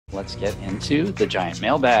let's get into the giant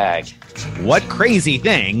mailbag. What crazy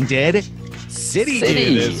thing did City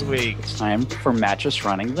do this week? It's time for Mattress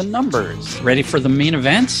Running the Numbers. Ready for the main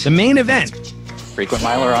event? The main event. Frequent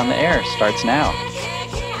Miler on the air starts now.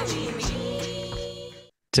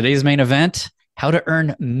 Today's main event, how to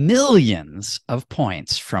earn millions of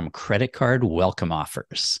points from credit card welcome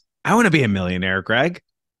offers. I want to be a millionaire, Greg.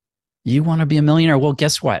 You want to be a millionaire? Well,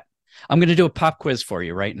 guess what? I'm going to do a pop quiz for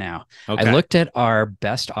you right now. Okay. I looked at our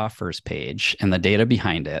best offers page and the data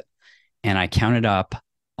behind it, and I counted up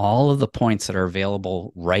all of the points that are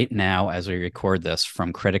available right now as we record this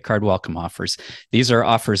from credit card welcome offers. These are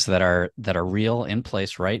offers that are real, in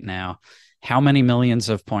place right now. How many millions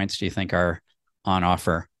of points do you think are on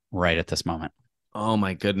offer right at this moment? Oh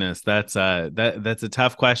my goodness, that's a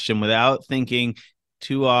tough question. Without thinking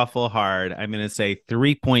too awful hard, I'm going to say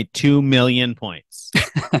 3.2 million points.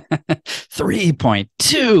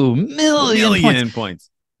 3.2 million points.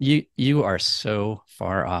 You are so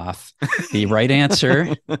far off. The right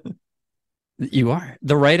answer, the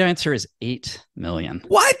right answer is 8 million.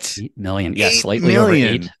 What? 8 million. 8 Yes, slightly million.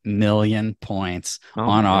 over 8 million points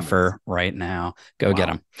on offer right now. Go get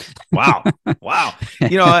them. Wow.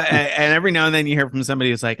 And every now and then you hear from somebody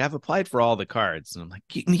who's like, I've applied for all the cards. And I'm like,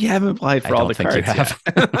 you haven't applied for all the cards yet.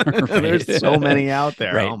 Right. There's so many out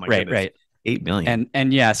there. Right, oh my goodness. Right. 8 million.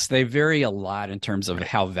 And yes, they vary a lot in terms of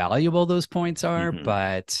how valuable those points are,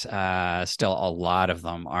 but still a lot of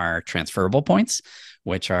them are transferable points,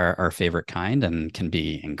 which are our favorite kind and can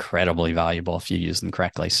be incredibly valuable if you use them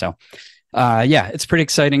correctly. So it's pretty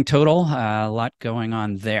exciting total. A lot going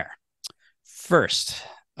on there. First,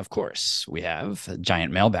 of course, we have a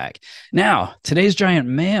giant mailbag. Now, today's giant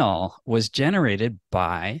mail was generated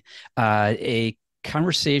by a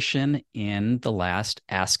conversation in the last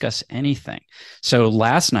Ask Us Anything. So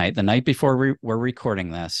last night, the night before we're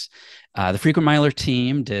recording this, the Frequent Miler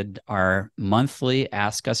team did our monthly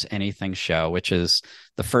Ask Us Anything show, which is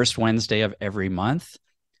the first Wednesday of every month.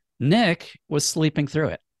 Nick was sleeping through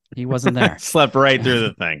it. He wasn't there. Slept right through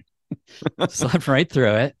the thing. Slept right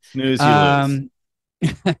through it. Snooze, you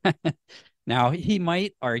lose. Now, he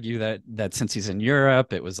might argue that since he's in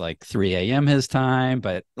Europe, it was like 3 a.m. his time,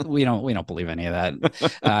 but we don't believe any of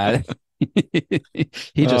that.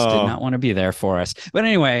 He just did not want to be there for us. But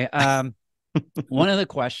anyway, one of the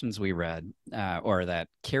questions we read, or that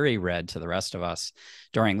Carrie read to the rest of us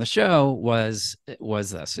during the show, was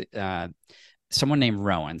this. Someone named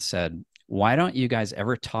Rowan said, "Why don't you guys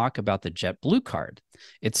ever talk about the JetBlue card?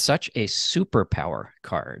 It's such a superpower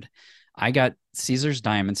card. I got Caesar's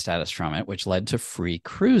Diamond status from it, which led to free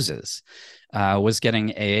cruises. Was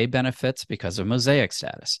getting AA benefits because of Mosaic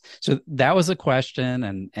status." So that was a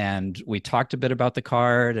question, and we talked a bit about the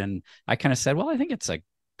card, and I kind of said, well, I think it's a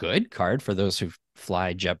good card for those who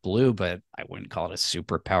fly JetBlue, but I wouldn't call it a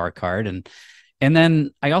superpower card. And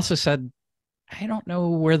then I also said, I don't know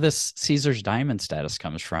where this Caesar's Diamond status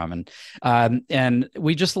comes from, and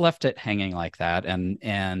we just left it hanging like that.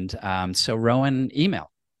 And so Rowan emailed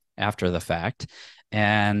after the fact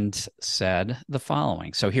and said the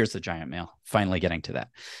following. So here's the giant mail, finally getting to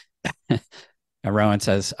that. Rowan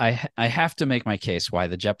says, I have to make my case why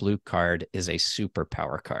the JetBlue card is a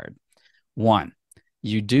superpower card. 1,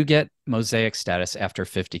 you do get Mosaic status after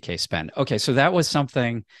 50K spend. Okay, so that was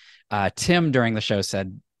something Tim during the show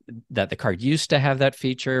said that the card used to have that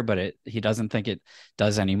feature, but he doesn't think it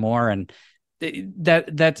does anymore. And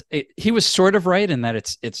he was sort of right in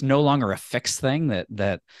that it's no longer a fixed thing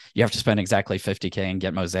that you have to spend exactly 50K and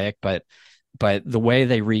get Mosaic, but the way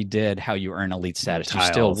they redid how you earn elite status, tiles.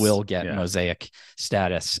 You still will get Mosaic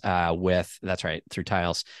status through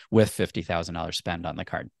tiles with $50,000 spend on the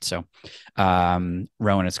card. So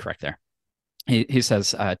Rowan is correct there. He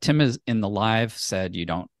says, Tim is in the live said you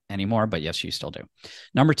don't anymore, but yes, you still do.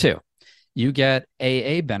 Number 2, you get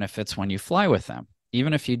AA benefits when you fly with them.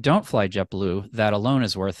 Even if you don't fly JetBlue, that alone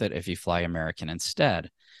is worth it if you fly American instead.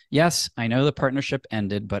 Yes, I know the partnership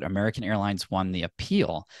ended, but American Airlines won the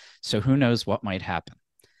appeal, so who knows what might happen.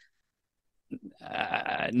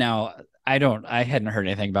 Now, I hadn't heard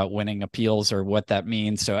anything about winning appeals or what that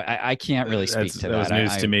means, so I can't really speak to that. That was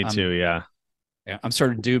news to me too, yeah. I'm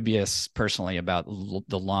sort of dubious personally about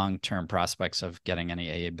the long-term prospects of getting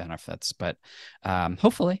any AA benefits, but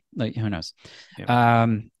hopefully, who knows? Yeah.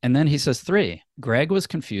 And then he says 3, Greg was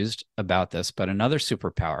confused about this, but another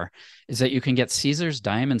superpower is that you can get Caesar's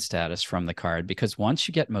Diamond status from the card because once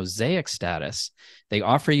you get Mosaic status, they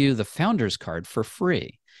offer you the Founders card for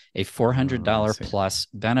free, a $400 plus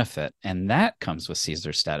benefit, and that comes with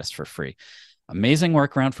Caesar status for free. Amazing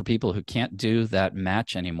workaround for people who can't do that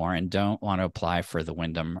match anymore and don't want to apply for the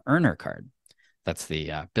Wyndham Earner card. That's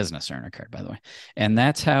the business earner card, by the way. And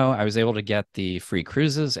that's how I was able to get the free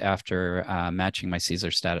cruises after matching my Caesar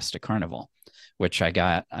status to Carnival, which I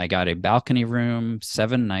got. I got a balcony room,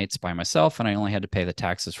 7 nights by myself, and I only had to pay the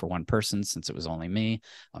taxes for one person since it was only me.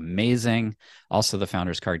 Amazing. Also, the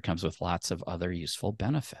founder's card comes with lots of other useful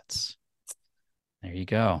benefits. There you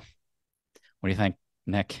go. What do you think,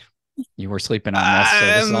 Nick? You were sleeping on this, so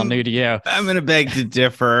this is all new to you. I'm going to beg to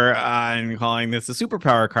differ on calling this a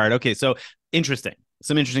superpower card. Okay, so interesting.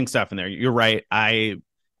 Some interesting stuff in there. You're right.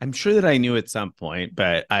 I'm sure that I knew at some point,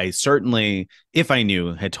 but I certainly, if I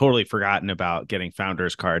knew, had totally forgotten about getting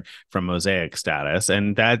Founder's Card from Mosaic status.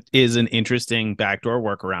 And that is an interesting backdoor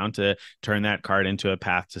workaround to turn that card into a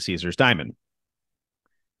path to Caesar's Diamond.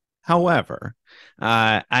 However,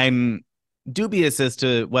 I'm dubious as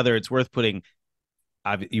to whether it's worth putting.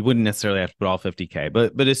 You wouldn't necessarily have to put all 50K,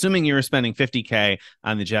 but assuming you were spending 50K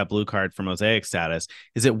on the JetBlue card for Mosaic status,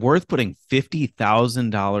 is it worth putting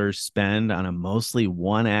 $50,000 spend on a mostly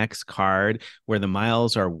 1X card where the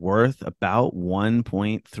miles are worth about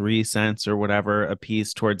 1.3 cents or whatever a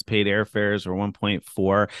piece towards paid airfares, or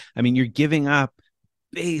 1.4? I mean, you're giving up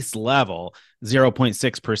base level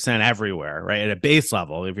 0.6% everywhere, right? At a base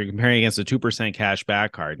level, if you're comparing against a 2% cash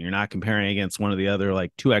back card, and you're not comparing against one of the other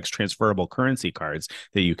like 2x transferable currency cards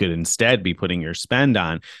that you could instead be putting your spend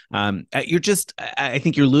on, I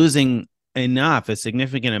think you're losing a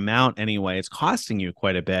significant amount anyway. It's costing you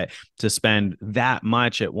quite a bit to spend that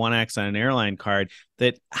much at 1x on an airline card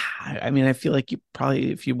that, I mean, I feel like you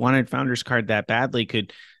probably, if you wanted Founder's Card that badly,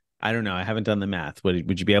 could, I don't know. I haven't done the math.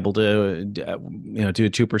 Would you be able to, do a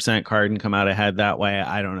 2% card and come out ahead that way?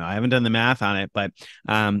 I don't know. I haven't done the math on it, but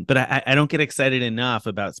I don't get excited enough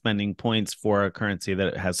about spending points for a currency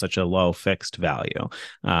that has such a low fixed value.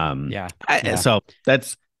 So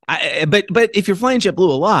that's, but if you're flying JetBlue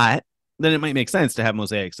a lot, then it might make sense to have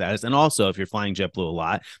Mosaic status. And also, if you're flying JetBlue a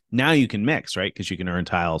lot, now you can mix, right? Because you can earn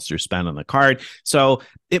tiles through spend on the card. So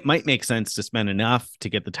it might make sense to spend enough to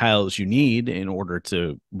get the tiles you need in order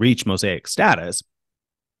to reach Mosaic status.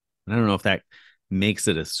 I don't know if that makes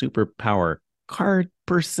it a superpower card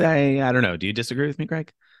per se. I don't know. Do you disagree with me,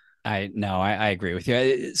 Greg? I agree with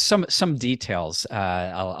you. Some details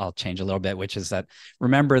I'll change a little bit, which is that,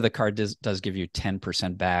 remember, the card does give you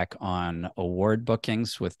 10% back on award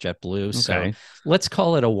bookings with JetBlue. Okay. So let's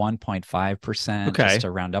call it a 1.5%, just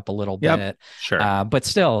to round up a little bit. Sure. But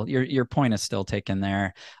still, your point is still taken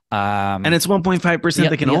there. And it's 1.5%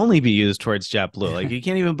 that can only be used towards JetBlue. Like, you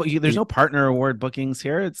can't even there's no partner award bookings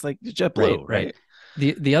here. It's like JetBlue, right?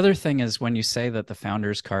 The other thing is, when you say that the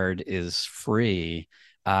Founder's Card is free,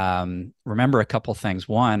 remember a couple things.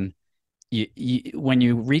 One, when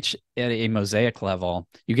you reach at a Mosaic level,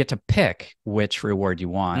 you get to pick which reward you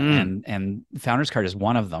want, and Founder's Card is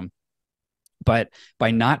one of them. But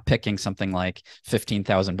by not picking something like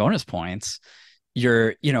 15,000 bonus points,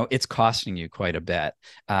 it's costing you quite a bit.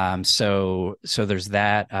 So there's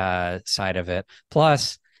that side of it.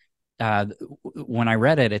 Plus, when I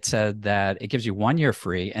read it, it said that it gives you 1 year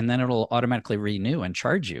free, and then it'll automatically renew and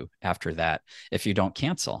charge you after that if you don't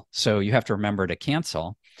cancel. So you have to remember to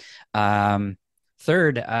cancel. Third,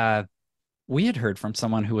 we had heard from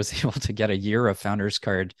someone who was able to get a year of Founder's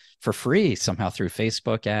Card for free somehow through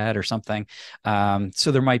Facebook ad or something.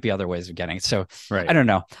 So there might be other ways of getting it. So I don't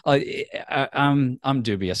know. I'm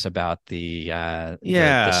dubious about the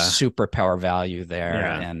superpower value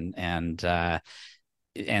there,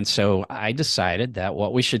 and so I decided that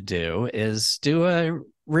what we should do is do a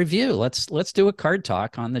review. Let's do a card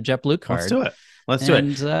talk on the JetBlue card. Let's do it.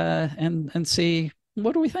 And see,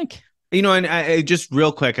 what do we think? And I just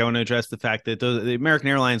real quick, I want to address the fact that the American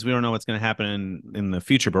Airlines, we don't know what's going to happen in the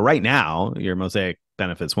future, but right now, your Mosaic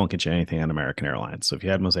benefits won't get you anything on American Airlines. So if you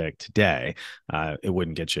had Mosaic today, it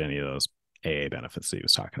wouldn't get you any of those AA benefits that he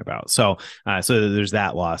was talking about. So there's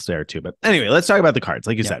that loss there too. But anyway, let's talk about the cards,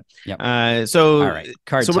 like you said. So all right,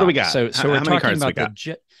 card so talk. What do we got? So we're talking about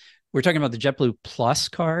we're talking about the JetBlue Plus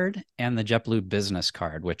card and the JetBlue Business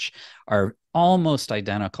card, which are almost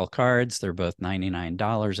identical cards. They're both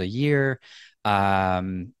 $99 a year.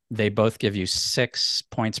 They both give you 6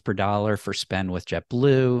 points per dollar for spend with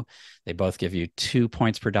JetBlue. They both give you 2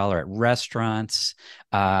 points per dollar at restaurants.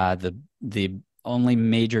 The only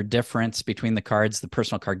major difference between the cards, the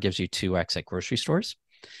personal card gives you 2x at grocery stores,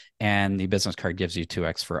 and the business card gives you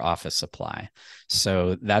 2x for office supply.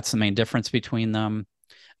 So that's the main difference between them.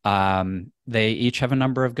 They each have a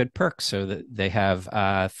number of good perks. So that they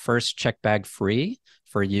have first check bag free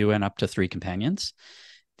for you and up to 3 companions.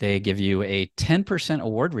 They give you a 10%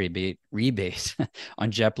 award rebate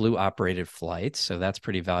on JetBlue operated flights. So that's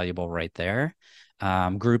pretty valuable right there.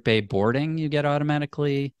 Group A boarding you get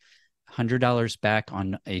automatically. $100 back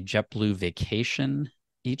on a JetBlue vacation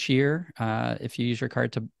each year if you use your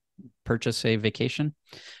card to purchase a vacation.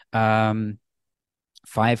 5K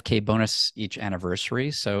bonus each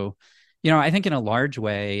anniversary. So, I think in a large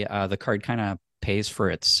way, the card kind of pays for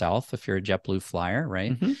itself if you're a JetBlue flyer,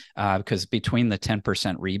 right? Mm-hmm. Because between the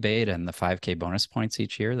 10% rebate and the 5K bonus points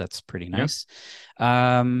each year, that's pretty nice.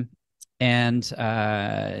 And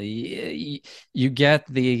you get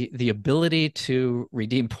the ability to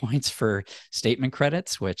redeem points for statement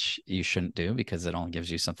credits, which you shouldn't do because it only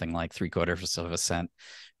gives you something like 3/4 of a cent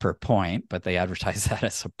per point, but they advertise that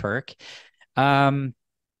as a perk.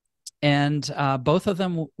 And both of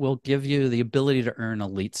them will give you the ability to earn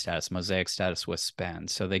elite status, mosaic status with spend.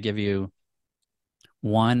 So they give you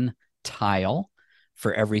one tile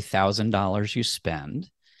for every $1,000 you spend.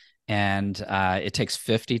 And it takes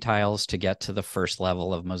 50 tiles to get to the first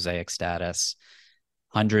level of mosaic status,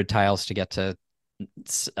 100 tiles to get to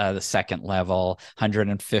the second level,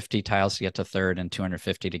 150 tiles to get to third, and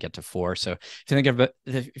 250 to get to four. So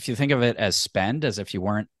if you think of it as spend, as if you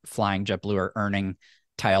weren't flying JetBlue or earning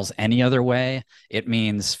tiles any other way, it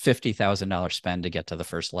means $50,000 spend to get to the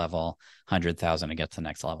first level, 100,000 to get to the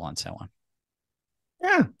next level, and so on.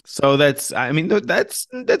 Yeah. So that's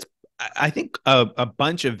I think a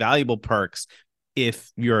bunch of valuable perks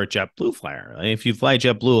if you're a JetBlue flyer. If you fly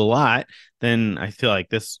JetBlue a lot, then I feel like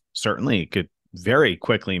this certainly could very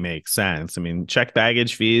quickly make sense. I mean, check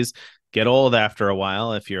baggage fees get old after a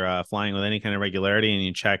while if you're flying with any kind of regularity and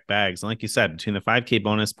you check bags. And like you said, between the 5K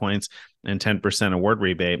bonus points and 10% award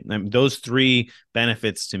rebate, those three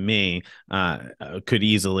benefits to me could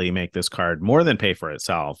easily make this card more than pay for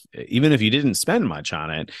itself. Even if you didn't spend much on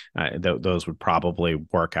it, those would probably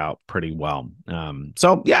work out pretty well.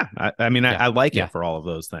 So yeah, I like it for all of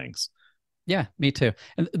those things. Yeah, me too.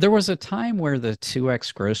 And there was a time where the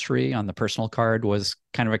 2x grocery on the personal card was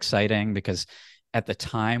kind of exciting because at the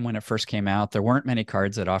time when it first came out, there weren't many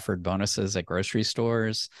cards that offered bonuses at grocery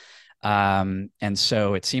stores. And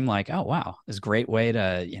so it seemed like, oh, wow, this is a great way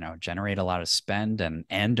to, generate a lot of spend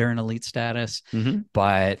and earn elite status. Mm-hmm.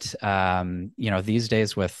 But, these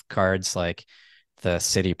days with cards like the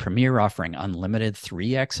City Premier offering unlimited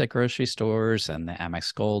 3x at grocery stores and the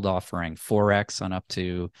Amex Gold offering 4x on up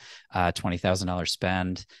to $20,000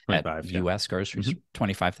 spend at US groceries, mm-hmm.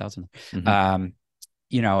 25,000. Mm-hmm.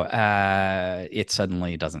 It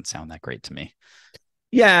suddenly doesn't sound that great to me.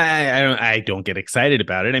 Yeah, I don't get excited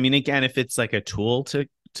about it. I mean, again, if it's like a tool to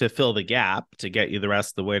fill the gap to get you the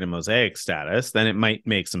rest of the way to mosaic status, then it might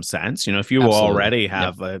make some sense. If you Absolutely. already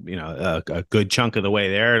have a good chunk of the way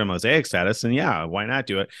there to mosaic status, then yeah, why not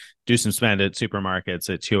do it? Do some spend at supermarkets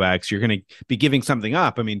at 2x. You're going to be giving something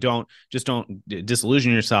up. I mean, don't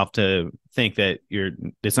disillusion yourself to think that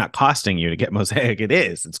it's not costing you to get mosaic. It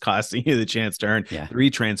is. It's costing you the chance to earn 3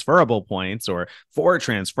 transferable points or 4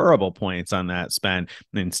 transferable points on that spend.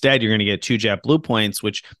 And instead, you're going to get 2 JetBlue points,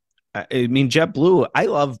 which I mean, JetBlue, I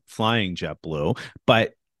love flying JetBlue,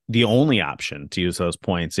 but the only option to use those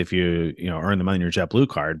points if you earn them on your JetBlue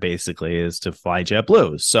card basically is to fly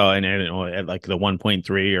JetBlue. So, and at like the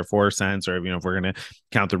 1.3 or 4 cents, or if we're going to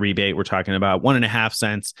count the rebate, we're talking about 1.5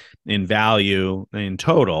 cents in value in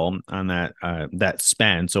total on that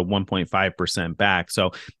spend. So 1.5% back.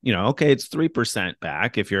 So, okay, it's 3%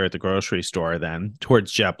 back if you're at the grocery store then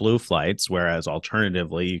towards JetBlue flights. Whereas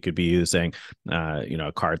alternatively, you could be using,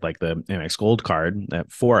 a card like the Amex Gold card at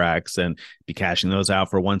 4x and be cashing those out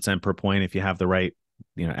for 1 cent per point if you have the right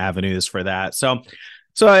avenues for that. So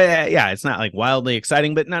it's not like wildly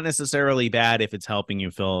exciting, but not necessarily bad if it's helping you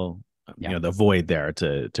fill the void there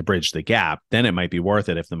to bridge the gap. Then it might be worth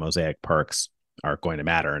it if the mosaic perks aren't going to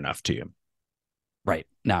matter enough to you. Right.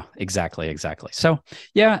 No, exactly. So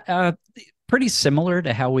pretty similar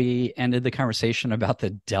to how we ended the conversation about the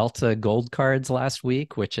Delta Gold cards last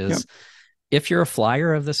week, which is if you're a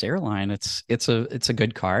flyer of this airline, it's a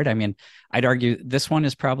good card. I mean, I'd argue this one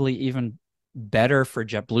is probably even better for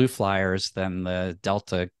JetBlue flyers than the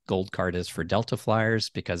Delta Gold card is for Delta flyers,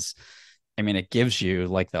 because I mean, it gives you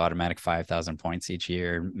like the automatic 5,000 points each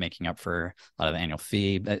year, making up for a lot of the annual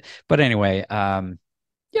fee. But anyway,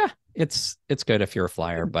 it's good if you're a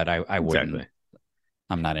flyer, but I wouldn't. Exactly.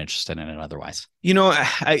 I'm not interested in it otherwise.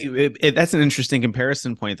 That's an interesting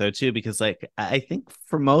comparison point though too, because like I think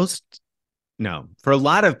for a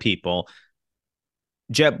lot of people,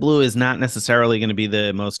 JetBlue is not necessarily going to be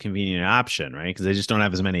the most convenient option, right? Because they just don't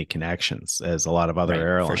have as many connections as a lot of other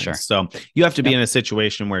airlines. For sure. So you have to be in a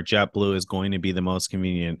situation where JetBlue is going to be the most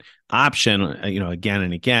convenient option, again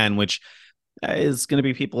and again, which is going to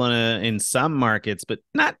be people in some markets, but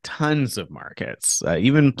not tons of markets.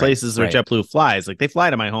 Even Right, places where right. JetBlue flies, like they fly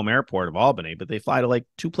to my home airport of Albany, but they fly to like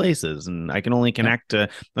 2 places, and I can only Yep. connect to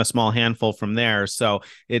a small handful from there. So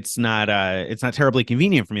it's not terribly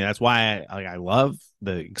convenient for me. That's why I love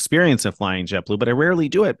the experience of flying JetBlue, but I rarely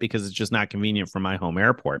do it because it's just not convenient from my home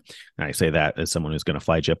airport. And I say that as someone who's going to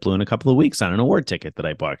fly JetBlue in a couple of weeks on an award ticket that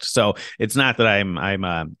I booked. So it's not that I'm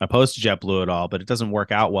opposed to JetBlue at all, but it doesn't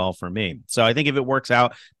work out well for me. So I think if it works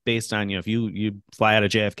out based on, if you fly out of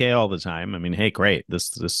JFK all the time, I mean, hey, great,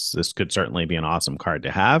 this could certainly be an awesome card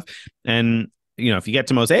to have. And if you get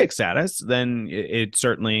to Mosaic status, then it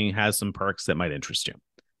certainly has some perks that might interest you.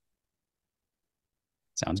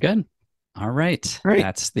 Sounds good. All right. All right.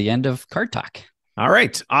 That's the end of card talk. All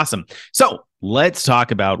right. Awesome. So let's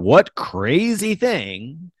talk about what crazy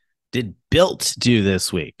thing did Built do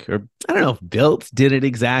this week? Or I don't know if Built did it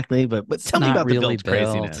exactly, but tell me about Really the Built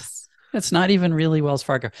craziness. It's not even really Wells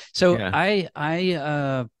Fargo. So Yeah. I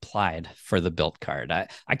applied for the Built card.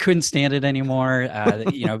 I couldn't stand it anymore.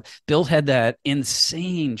 Built had that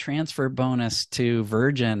insane transfer bonus to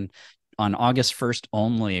Virgin on August 1st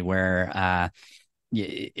only, where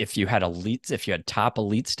if you had top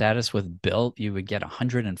elite status with Built, you would get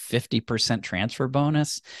 150% transfer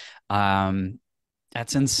bonus.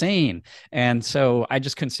 That's insane. And so I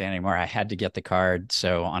just couldn't stand anymore. I had to get the card.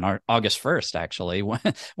 So on August 1st, actually,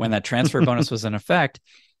 when that transfer bonus was in effect,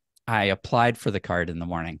 I applied for the card in the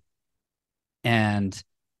morning. And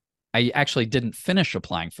I actually didn't finish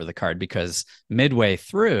applying for the card because midway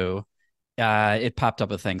through, it popped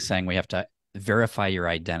up a thing saying we have to verify your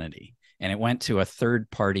identity. And it went to a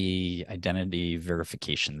third-party identity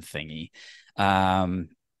verification thingy. And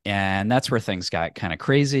that's where things got kind of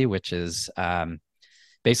crazy, which is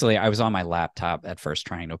basically I was on my laptop at first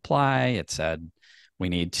trying to apply. It said, you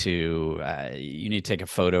need to take a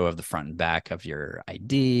photo of the front and back of your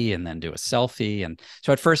ID and then do a selfie. And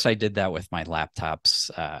so at first I did that with my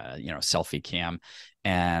laptop's, selfie cam.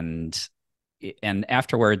 And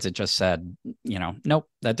afterwards it just said, nope,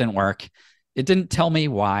 that didn't work. It didn't tell me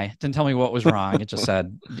why. It didn't tell me what was wrong. It just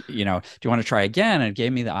said, do you want to try again? And it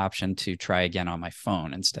gave me the option to try again on my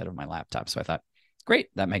phone instead of my laptop. So I thought, great,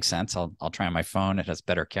 that makes sense. I'll try on my phone. It has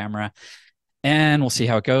better camera, and we'll see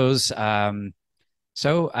how it goes.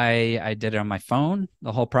 So I did it on my phone,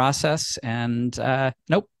 the whole process, and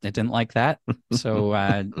nope, it didn't like that. So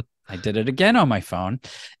I did it again on my phone,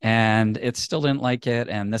 and it still didn't like it.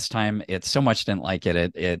 And this time, it so much didn't like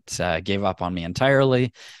it, it gave up on me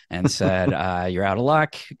entirely and said, "You're out of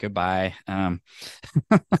luck. Goodbye." And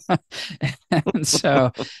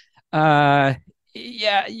so, yeah,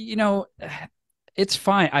 it's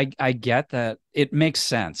fine. I get that. It makes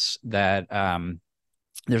sense that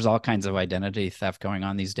there's all kinds of identity theft going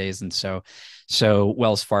on these days. And so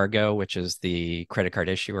Wells Fargo, which is the credit card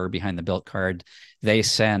issuer behind the Built card, they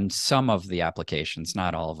send some of the applications,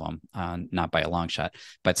 not all of them, not by a long shot,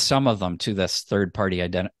 but some of them to this third-party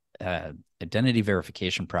identity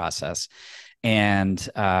verification process. And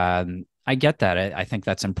I get that. I think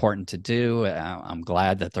that's important to do. I'm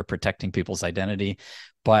glad that they're protecting people's identity.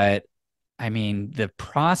 But I mean, the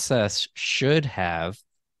process should have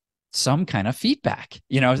some kind of feedback,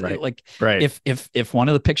 Right. like Right. if one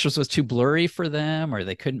of the pictures was too blurry for them or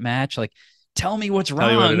they couldn't match, like tell me what's Tell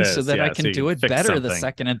you what it wrong is. so that Yeah, I can so you do can it fix better the something.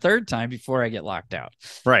 second and third time before I get locked out.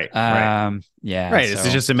 Right. Right. Yeah. Right. So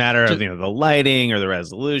It's just a matter of, the lighting or the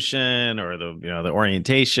resolution or the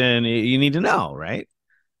orientation. You need to know, right?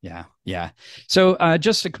 Yeah, yeah. So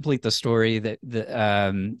just to complete the story, that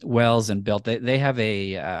the Wells and Built, they have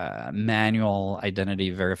a manual identity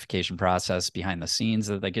verification process behind the scenes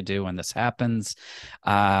that they could do when this happens.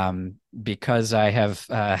 Because I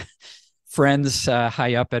have friends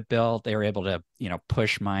high up at Built, they were able to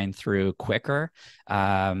push mine through quicker.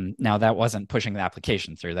 Now that wasn't pushing the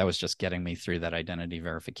application through; that was just getting me through that identity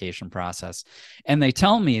verification process. And they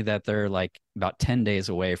tell me that they're like about 10 days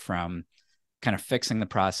away from kind of fixing the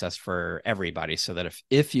process for everybody, so that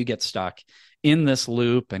if you get stuck in this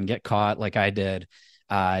loop and get caught like I did,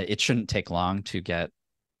 it shouldn't take long to get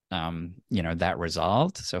that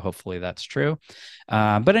resolved. So hopefully that's true.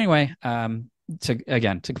 But anyway,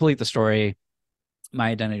 to complete the story,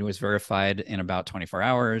 my identity was verified in about 24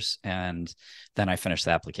 hours, and then I finished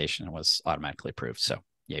the application and was automatically approved. So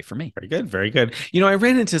yay for me. Very good. Very good. I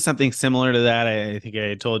ran into something similar to that. I think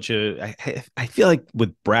I told you, I feel like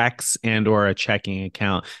with Brex and or a checking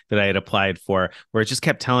account that I had applied for, where it just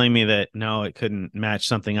kept telling me that no, it couldn't match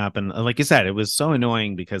something up. And like you said, it was so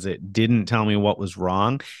annoying because it didn't tell me what was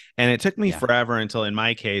wrong. And it took me forever until, in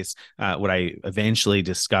my case, what I eventually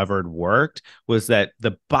discovered worked was that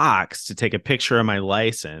the box to take a picture of my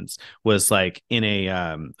license was like in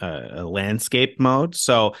a landscape mode.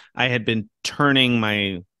 So I had been turning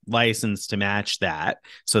my license to match that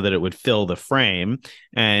so that it would fill the frame.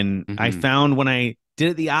 And I found when I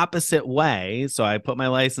did it the opposite way, so I put my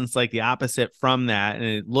license like the opposite from that, and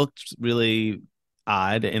it looked really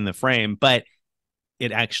odd in the frame, but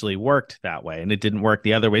it actually worked that way, and it didn't work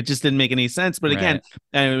the other way. It just didn't make any sense. But again,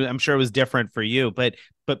 I'm sure it was different for you. But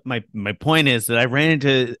my point is that I ran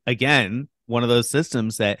into, again, one of those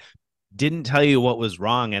systems that didn't tell you what was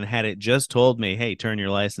wrong, and had it just told me, hey, turn your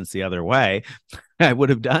license the other way, I would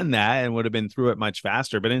have done that and would have been through it much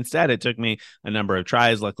faster. But instead, it took me a number of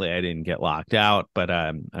tries. Luckily, I didn't get locked out, but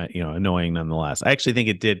annoying nonetheless. I actually think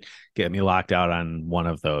it did get me locked out on one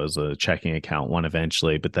of those, a checking account one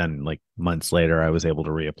eventually, but then like months later, I was able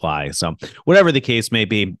to reapply. So whatever the case may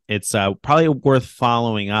be, it's probably worth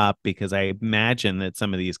following up, because I imagine that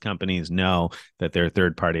some of these companies know that their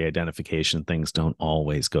third-party identification things don't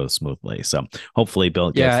always go smoothly. So hopefully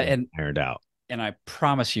Bill gets it ironed out. And I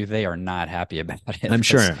promise you, they are not happy about it. I'm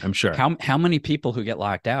sure. How many people who get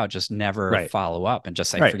locked out just never follow up and just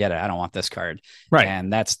say, forget it, I don't want this card. Right.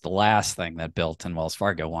 And that's the last thing that Bilt and Wells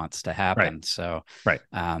Fargo wants to happen. Right. So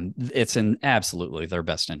it's in absolutely their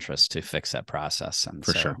best interest to fix that process. And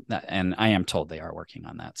for sure. And I am told they are working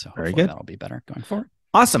on that. So hopefully that'll be better going forward.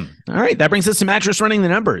 Awesome. All right. That brings us to Mattress Running the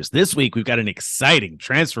Numbers. This week, we've got an exciting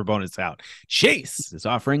transfer bonus out. Chase is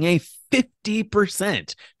offering a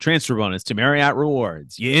 50% transfer bonus to Marriott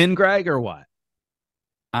Rewards. You in, Greg, or what?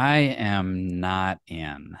 I am not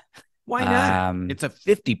in. Why not? It's a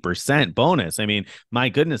 50% bonus. I mean, my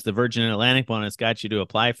goodness, the Virgin Atlantic bonus got you to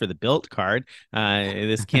apply for the Bilt card.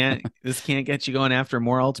 This can't get you going after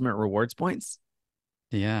more Ultimate Rewards points.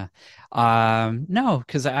 Yeah. No,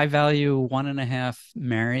 because I value 1.5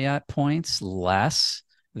 Marriott points less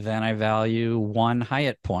than I value 1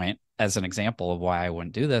 Hyatt point, as an example of why I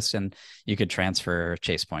wouldn't do this. And you could transfer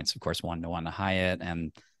Chase points, of course, 1-to-1 to Hyatt,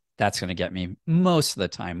 and that's going to get me most of the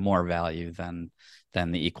time more value than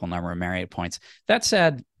the equal number of Marriott points. That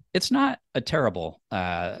said, it's not a terrible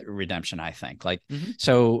redemption, I think. Like,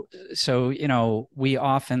 so we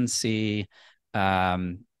often see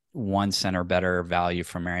 1 cent or better value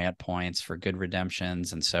for Marriott points for good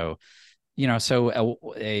redemptions. And so, a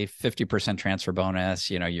 50% transfer bonus,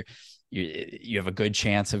 you have a good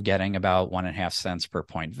chance of getting about 1.5 cents per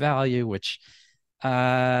point value, which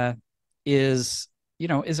is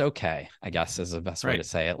okay, I guess, is the best way to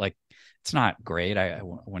say it. Like, it's not great. I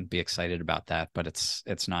wouldn't be excited about that, but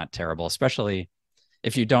it's not terrible, especially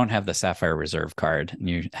if you don't have the Sapphire Reserve card and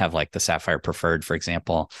you have like the Sapphire Preferred, for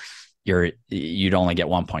example. You'd only get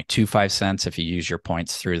 1.25 cents if you use your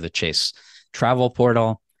points through the Chase travel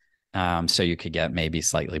portal. So you could get maybe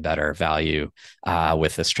slightly better value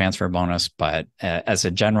with this transfer bonus. But as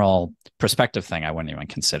a general prospective thing, I wouldn't even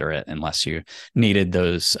consider it unless you needed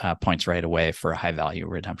those points right away for a high value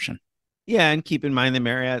redemption. Yeah, and keep in mind that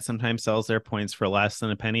Marriott sometimes sells their points for less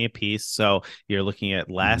than a penny a piece. So you're looking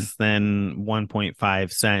at less than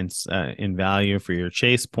 1.5 cents in value for your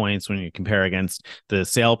Chase points when you compare against the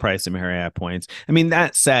sale price of Marriott points. I mean,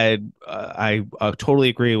 that said, I totally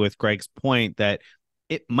agree with Greg's point that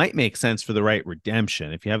it might make sense for the right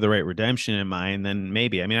redemption. If you have the right redemption in mind, then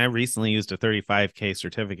maybe. I mean, I recently used a 35K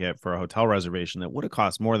certificate for a hotel reservation that would have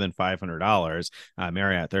cost more than $500,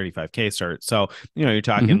 Marriott 35K cert. So, you're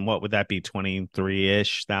talking, what would that be,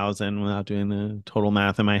 23-ish thousand without doing the total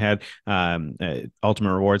math in my head?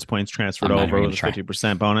 Ultimate Rewards points transferred over with a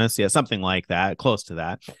 50% bonus. Yeah, something like that, close to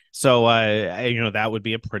that. So, that would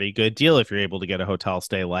be a pretty good deal if you're able to get a hotel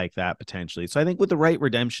stay like that potentially. So I think with the right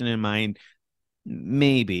redemption in mind,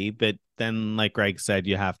 maybe, but then, like Greg said,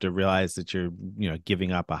 you have to realize that you're,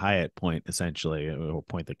 giving up a Hyatt point, essentially, a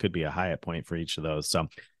point that could be a Hyatt point for each of those. So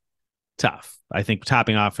tough. I think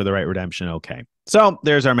topping off for the right redemption. Okay. So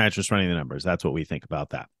there's our Mattress Running the Numbers. That's what we think about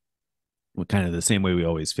that. We're kind of the same way we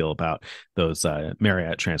always feel about those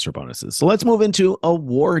Marriott transfer bonuses. So let's move into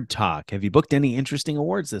award talk. Have you booked any interesting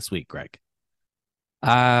awards this week, Greg?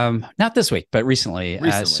 Not this week, but recently.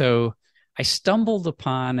 So I stumbled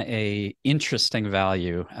upon a interesting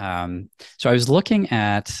value. So I was looking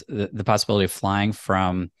at the possibility of flying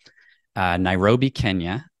from Nairobi,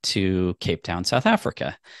 Kenya to Cape Town, South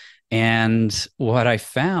Africa. And what I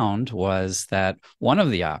found was that one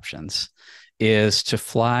of the options is to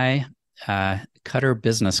fly Qatar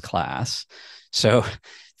business class. So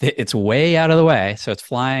it's way out of the way. So it's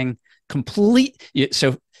flying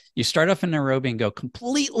so you start off in Nairobi and go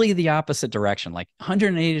completely the opposite direction, like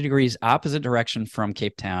 180 degrees opposite direction from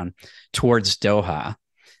Cape Town towards Doha.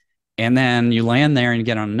 And then you land there and you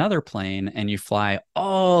get on another plane and you fly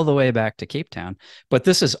all the way back to Cape Town. But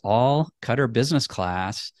this is all Qatar business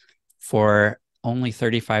class for only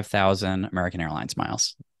 35,000 American Airlines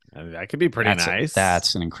miles. That could be pretty nice.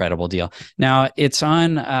 That's an incredible deal. Now, it's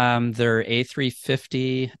on their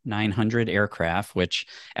A350-900 aircraft, which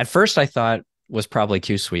at first I thought was probably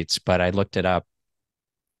Q suites, but I looked it up.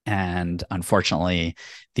 And unfortunately,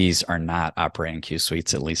 these are not operating Q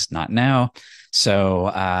suites, at least not now.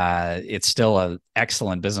 So it's still an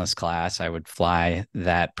excellent business class. I would fly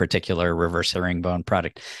that particular reverse herringbone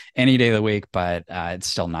product any day of the week, but it's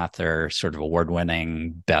still not their sort of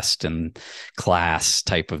award-winning, best in class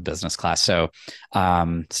type of business class. So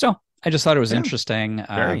still, I just thought it was interesting.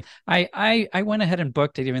 I went ahead and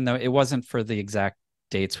booked it, even though it wasn't for the exact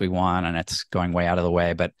dates we want, and it's going way out of the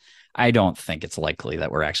way. But I don't think it's likely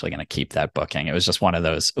that we're actually going to keep that booking. It was just one of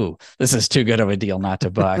those, ooh, this is too good of a deal not to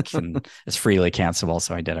book, and it's freely cancelable.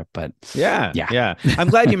 So I did it. But yeah. I'm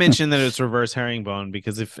glad you mentioned that it's reverse herringbone,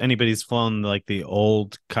 because if anybody's flown like the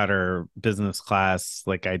old Qatar business class,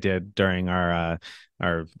 like I did during our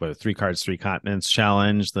 3 cards, 3 continents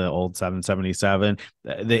challenge, the old 777,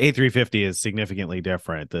 the A350 is significantly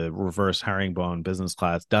different. The reverse herringbone business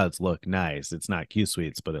class does look nice. It's not Q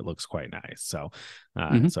suites, but it looks quite nice. So,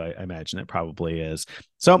 so I imagine it probably is.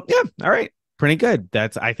 So yeah. All right. Pretty good.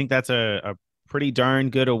 I think that's a pretty darn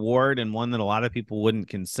good award, and one that a lot of people wouldn't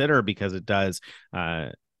consider, because it does,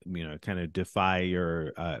 kind of defy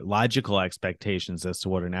your logical expectations as to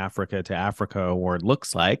what an Africa to Africa award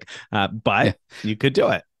looks like. But you could do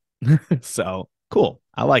it. So cool.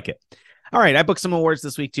 I like it. All right. I booked some awards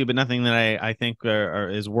this week too, but nothing that I think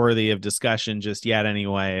is worthy of discussion just yet.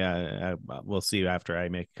 Anyway, we'll see after I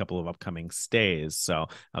make a couple of upcoming stays. So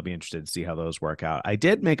I'll be interested to see how those work out. I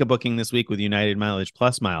did make a booking this week with United Mileage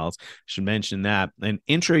Plus Miles. Should mention that, an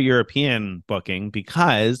intra-European booking,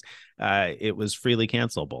 because it was freely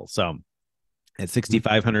cancelable. So at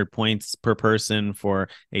 6,500 points per person for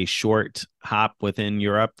a short hop within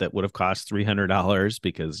Europe that would have cost $300,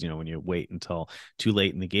 because, when you wait until too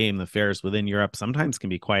late in the game, the fares within Europe sometimes can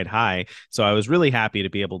be quite high. So I was really happy to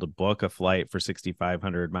be able to book a flight for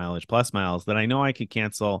 6,500 mileage plus miles that I know I could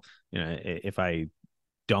cancel, if I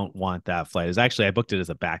don't want that flight. I booked it as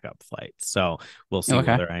a backup flight. So we'll see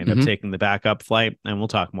whether I end up taking the backup flight, and we'll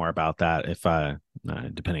talk more about that if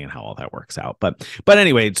depending on how all that works out. But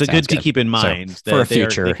anyway, it's good to keep in mind that for a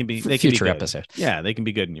future episode. Yeah, they can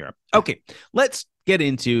be good in Europe. Okay, let's get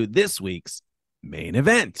into this week's main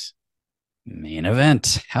event.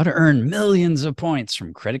 How to earn millions of points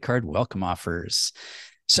from credit card welcome offers.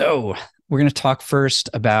 So we're going to talk first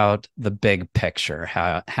about the big picture,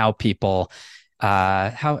 how people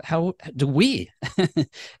how do we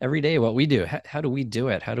every day, what we do, how do we do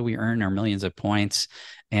it? How do we earn our millions of points?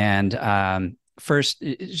 And first,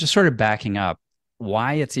 just sort of backing up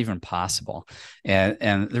why it's even possible.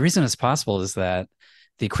 And the reason it's possible is that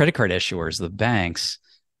the credit card issuers, the banks,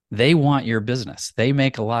 they want your business. They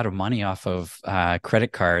make a lot of money off of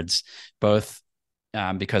credit cards, both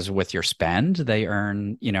because with your spend, they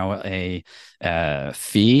earn, a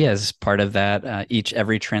fee as part of that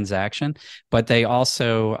every transaction. But they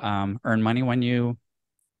also earn money when you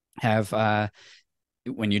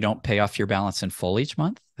don't pay off your balance in full each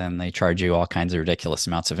month. Then they charge you all kinds of ridiculous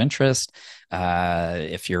amounts of interest.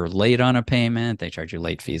 If you're late on a payment, they charge you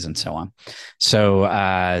late fees and so on. So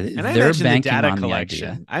they're banking on the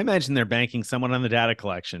idea. I imagine they're banking somewhat on the data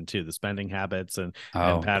collection too, the spending habits and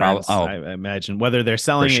patterns. I imagine whether they're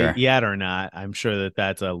selling it yet or not, I'm sure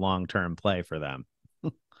that's a long-term play for them.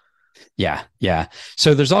 Yeah.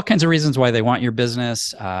 So there's all kinds of reasons why they want your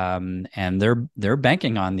business, and they're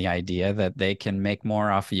banking on the idea that they can make more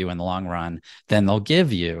off of you in the long run than they'll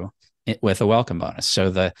give you with a welcome bonus. So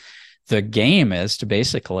the game is to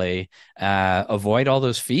basically avoid all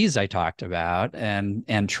those fees I talked about,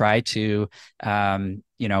 and try to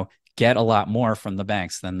get a lot more from the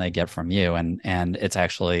banks than they get from you. And it's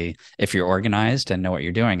actually, if you're organized and know what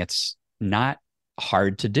you're doing, it's not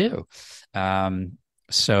hard to do.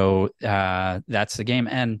 So that's the game.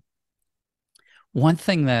 And one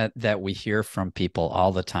thing that we hear from people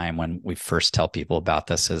all the time when we first tell people about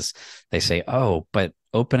this is they say, oh, but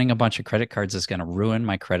opening a bunch of credit cards is going to ruin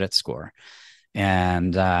my credit score.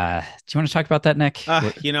 And do you want to talk about that, Nick?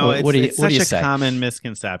 It's such a common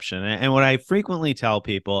misconception. And what I frequently tell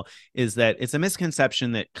people is that it's a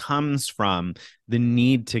misconception that comes from the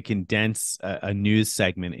need to condense a news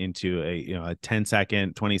segment into a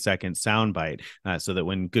 10-second, 20-second soundbite, so that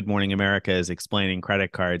when Good Morning America is explaining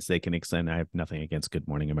credit cards, they can explain. I have nothing against Good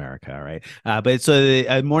Morning America, right? But so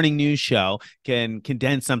a morning news show can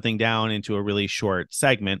condense something down into a really short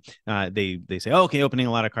segment. They say, oh, okay, opening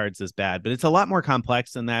a lot of cards is bad, but it's a lot more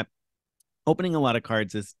complex than that. Opening a lot of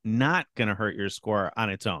cards is not going to hurt your score on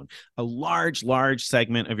its own. A large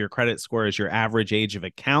segment of your credit score is your average age of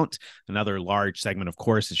account. Another large segment, of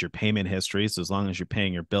course, is your payment history. So as long as you're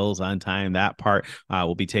paying your bills on time, that part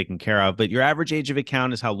will be taken care of. But your average age of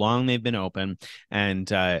account is how long they've been open, and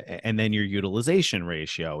then your utilization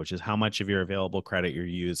ratio, which is how much of your available credit you're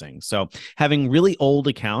using. So having really old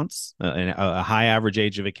accounts, a high average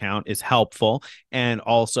age of account, is helpful, and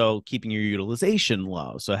also keeping your utilization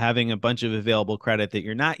low. So having a bunch of available credit that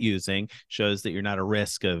you're not using shows that you're not at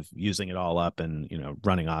risk of using it all up and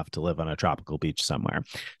running off to live on a tropical beach somewhere.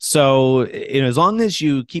 So as long as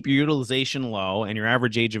you keep your utilization low and your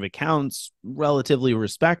average age of accounts relatively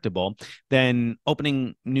respectable, then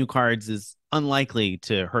opening new cards is unlikely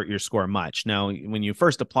to hurt your score much. Now, when you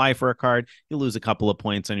first apply for a card, you lose a couple of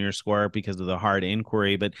points on your score because of the hard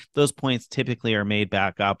inquiry, but those points typically are made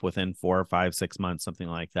back up within 4, 5, 6 months, something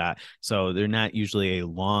like that. So they're not usually a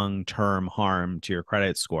long-term harm to your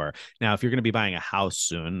credit score. Now, if you're going to be buying a house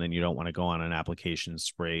soon, then you don't want to go on an application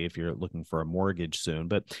spree if you're looking for a mortgage soon.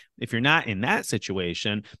 But if you're not in that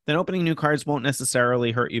situation, then opening new cards won't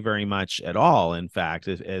necessarily hurt you very much at all. In fact,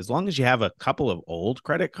 as long as you have a couple of old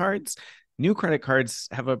credit cards, new credit cards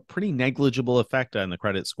have a pretty negligible effect on the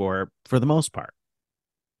credit score for the most part.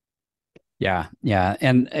 Yeah.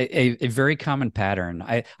 And a very common pattern.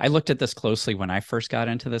 I looked at this closely when I first got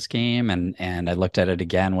into this game, and I looked at it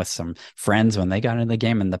again with some friends when they got into the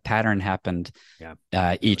game, and the pattern happened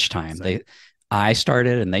each time. I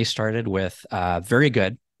started and they started with very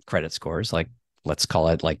good credit scores, like let's call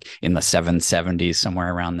it like in the 770s,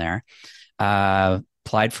 somewhere around there.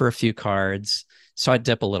 Applied for a few cards, saw it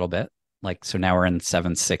dip a little bit. So now we're in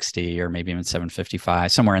 760 or maybe even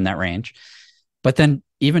 755, somewhere in that range. But then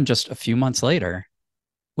even just a few months later,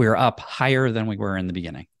 we were up higher than we were in the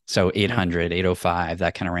beginning. So 800, 805,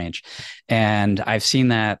 that kind of range. And I've seen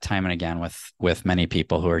that time and again with many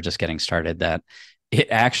people who are just getting started, that it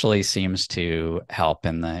actually seems to help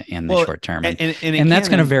in the short term. And that's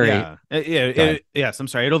going to vary. Yes, I'm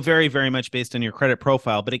sorry. It'll vary very much based on your credit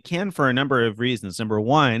profile, but it can for a number of reasons. Number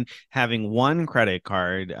one, having one credit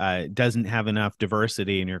card doesn't have enough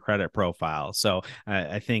diversity in your credit profile. So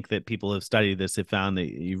I think that people have studied this, have found that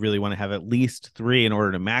you really want to have at least 3 in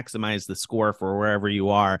order to maximize the score for wherever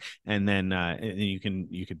you are. And then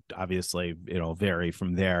you could obviously, it'll vary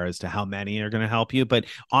from there as to how many are going to help you. But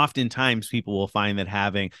oftentimes people will find that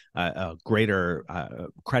having a greater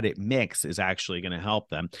credit mix is actually going to help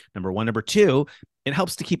them. Number one. Number two, it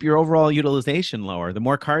helps to keep your overall utilization lower. The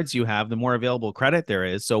more cards you have, the more available credit there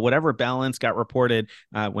is. So whatever balance got reported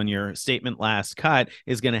when your statement last cut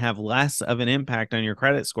is going to have less of an impact on your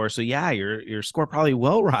credit score. So yeah, your score probably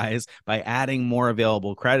will rise by adding more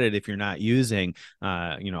available credit if you're not using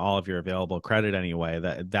all of your available credit anyway.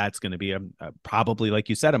 That's going to be a probably, like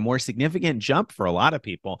you said, a more significant jump for a lot of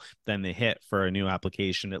people than the hit for a new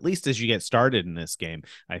application. At least as you get started in this game,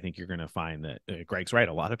 I think you're going to find that Greg's right.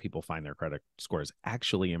 A lot of people find their credit scores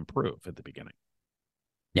actually improve at the beginning.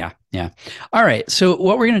 Yeah. All right. So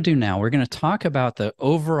what we're going to do now, we're going to talk about the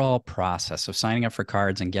overall process of signing up for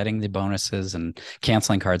cards and getting the bonuses and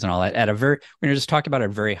canceling cards and all that we're going to just talk about it at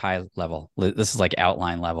a very high level. This is like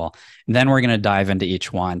outline level. And then we're going to dive into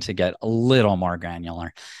each one to get a little more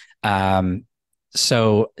granular.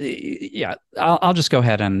 So yeah, I'll just go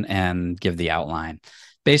ahead and give the outline.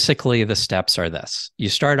 Basically, the steps are this. You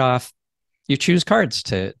start off, you choose cards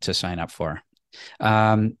to sign up for.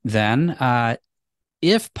 Then,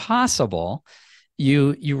 if possible,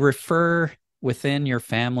 you refer within your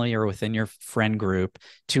family or within your friend group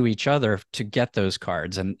to each other to get those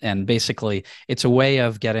cards. And basically, it's a way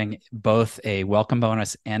of getting both a welcome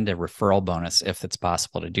bonus and a referral bonus if it's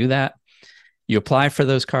possible to do that. You apply for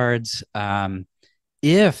those cards.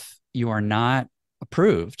 If you are not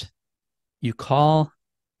approved, you call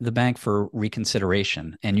the bank for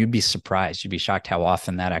reconsideration, and you'd be surprised. You'd be shocked how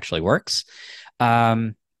often that actually works.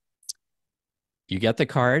 You get the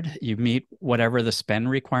card, you meet whatever the spend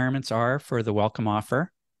requirements are for the welcome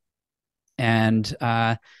offer, and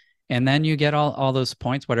then you get all those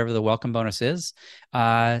points, whatever the welcome bonus is.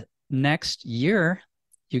 Next year,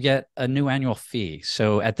 you get a new annual fee.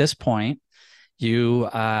 So at this point,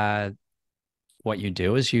 what you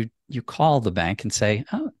do is you call the bank and say,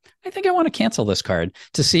 "Oh, I think I want to cancel this card,"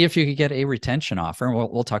 to see if you could get a retention offer.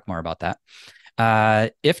 We'll talk more about that.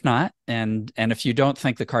 If not, and if you don't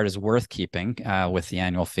think the card is worth keeping with the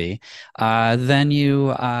annual fee, then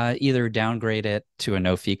you either downgrade it to a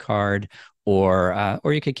no fee card, or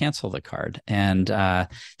you could cancel the card. And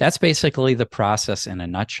that's basically the process in a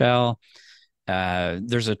nutshell.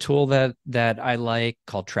 There's a tool that I like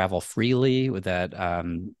called Travel Freely with that.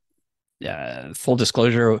 Full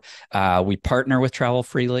disclosure, we partner with Travel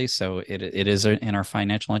Freely, so it is in our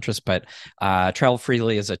financial interest. But Travel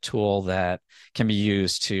Freely is a tool that can be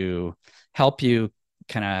used to help you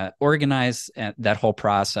kind of organize that whole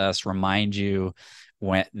process, remind you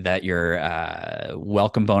that your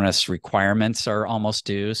welcome bonus requirements are almost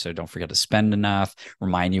due, so don't forget to spend enough,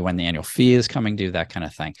 remind you when the annual fee is coming due, that kind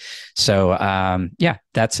of thing. So yeah,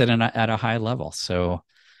 that's it at a high level. So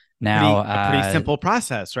now A pretty simple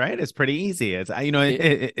process, right? It's pretty easy. It's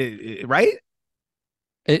right.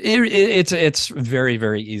 It's very,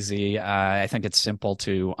 very easy. I think it's simple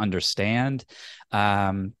to understand.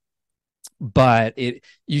 But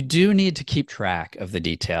you do need to keep track of the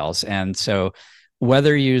details. And so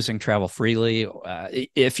whether you're using Travel Freely,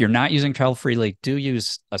 if you're not using Travel Freely, do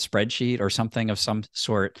use a spreadsheet or something of some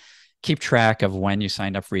sort. Keep track of when you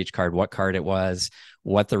signed up for each card, what card it was,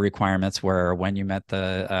 what the requirements were, when you met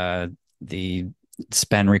the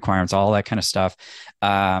spend requirements, all that kind of stuff.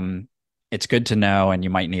 It's good to know, and you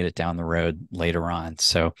might need it down the road later on.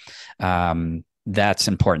 So that's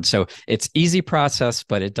important. So it's easy process,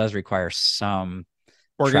 but it does require some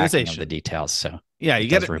Organization of the details. So yeah, it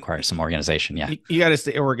does require some organization. Yeah, you got to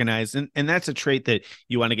stay organized, and that's a trait that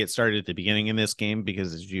you want to get started at the beginning in this game,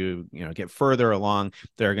 because as you get further along,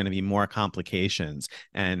 there are going to be more complications,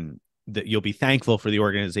 and that you'll be thankful for the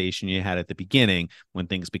organization you had at the beginning when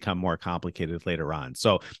things become more complicated later on.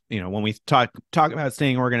 So, when we talk about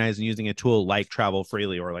staying organized and using a tool like Travel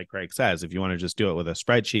Freely, or like Greg says, if you want to just do it with a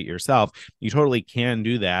spreadsheet yourself, you totally can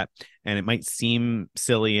do that. And it might seem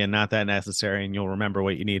silly and not that necessary, and you'll remember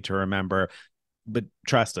what you need to remember. But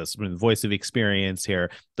trust us, with the voice of experience here,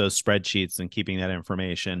 those spreadsheets and keeping that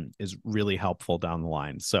information is really helpful down the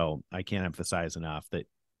line. So I can't emphasize enough that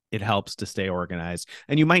it helps to stay organized.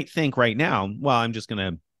 And you might think right now, well, I'm just going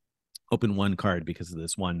to open one card because of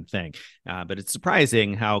this one thing. But it's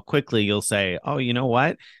surprising how quickly you'll say, oh, you know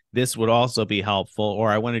what? This would also be helpful, or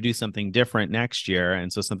I want to do something different next year,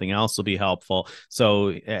 and so something else will be helpful.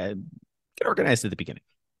 So get organized at the beginning.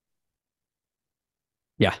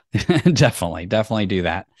 Yeah, definitely do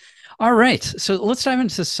that. All right. So let's dive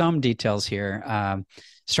into some details here,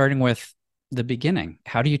 starting with the beginning.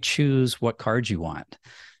 How do you choose what cards you want?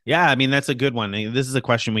 Yeah, I mean, that's a good one. This is a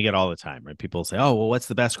question we get all the time, right? People say, oh, well, what's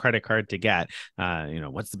the best credit card to get?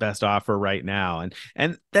 What's the best offer right now?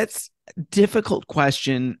 And that's a difficult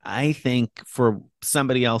question, I think, for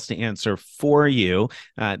somebody else to answer for you.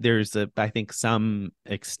 There's I think, some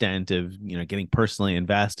extent of, getting personally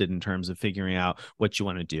invested in terms of figuring out what you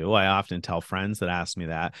want to do. I often tell friends that ask me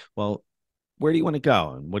that, well, where do you want to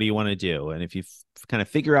go and what do you want to do? And if you kind of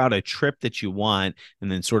figure out a trip that you want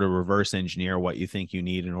and then sort of reverse engineer what you think you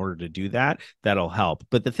need in order to do that, that'll help.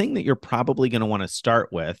 But the thing that you're probably going to want to start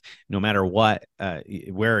with, no matter what,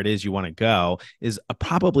 where it is you want to go, is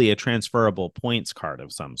probably a transferable points card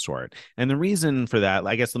of some sort. And the reason for that,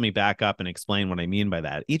 I guess, let me back up and explain what I mean by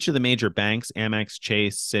that. Each of the major banks, Amex,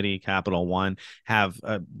 Chase, Citi, Capital One, have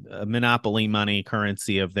a monopoly money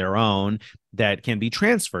currency of their own that can be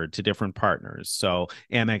transferred to different partners. So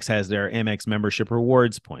Amex has their Amex membership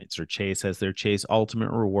rewards points, or Chase has their Chase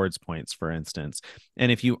Ultimate Rewards points, for instance.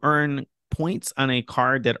 And if you earn points on a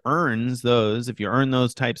card that earns those, if you earn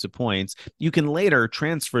those types of points, you can later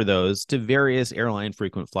transfer those to various airline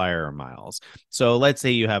frequent flyer miles. So let's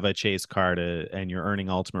say you have a Chase card and you're earning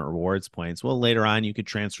Ultimate Rewards points. Well, later on, you could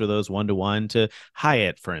transfer those one-to-one to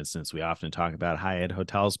Hyatt, for instance. We often talk about Hyatt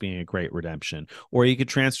hotels being a great redemption. Or you could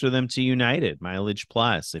transfer them to United, Mileage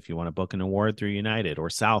Plus, if you want to book an award through United, or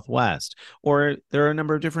Southwest. Or there are a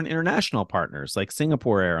number of different international partners, like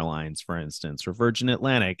Singapore Airlines, for instance, or Virgin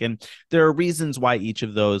Atlantic. And there are reasons why each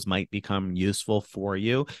of those might become useful for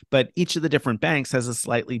you, but each of the different banks has a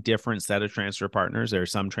slightly different set of transfer partners. There are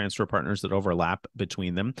some transfer partners that overlap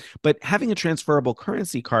between them, but having a transferable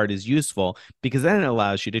currency card is useful because then it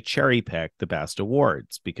allows you to cherry pick the best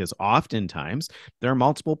awards, because oftentimes there are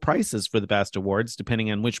multiple prices for the best awards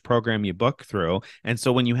depending on which program you book through. And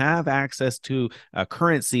so when you have access to a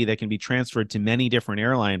currency that can be transferred to many different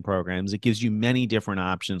airline programs, it gives you many different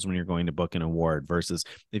options when you're going to book an award, versus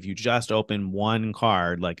if you just just open one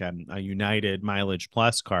card, like a United Mileage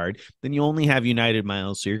Plus card, then you only have United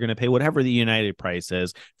miles. So you're going to pay whatever the United price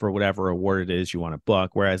is for whatever reward it is you want to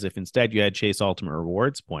book. Whereas if instead you had Chase Ultimate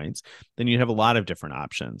Rewards points, then you'd have a lot of different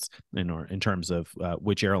options in terms of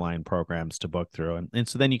which airline programs to book through. And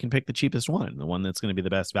so then you can pick the cheapest one, the one that's going to be the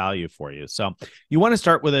best value for you. So you want to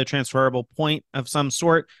start with a transferable point of some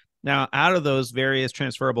sort. Now, out of those various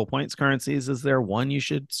transferable points currencies, is there one you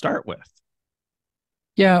should start with?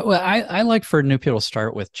 Yeah, well, I like for new people to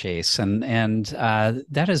start with Chase, and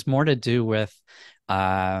that has more to do with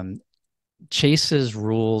um, Chase's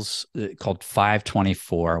rules called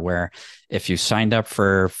 524, where if you signed up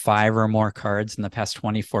for 5 or more cards in the past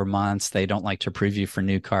 24 months, they don't like to preview for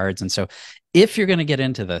new cards. And so if you're going to get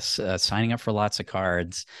into this, signing up for lots of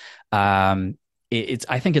cards, I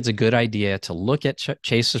think it's a good idea to look at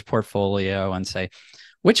Chase's portfolio and say,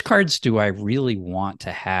 which cards do I really want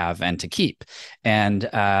to have and to keep? And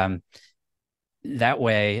that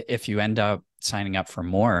way, if you end up signing up for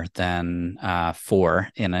more than 4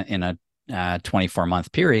 in a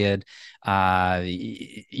 24-month period,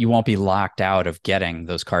 you won't be locked out of getting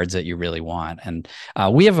those cards that you really want. And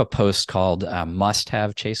we have a post called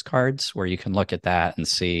must-have Chase cards, where you can look at that and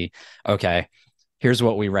see, okay, here's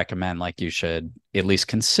what we recommend, like you should at least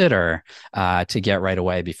consider to get right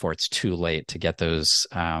away before it's too late to get those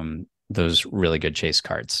really good Chase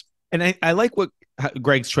cards. And I like what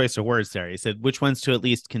Greg's choice of words there. He said, which ones to at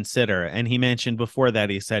least consider. And he mentioned before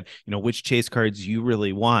that, he said, which Chase cards you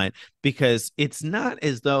really want, because it's not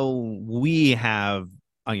as though we have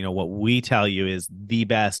what we tell you is the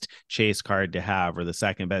best Chase card to have or the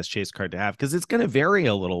second best Chase card to have, because it's going to vary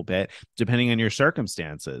a little bit depending on your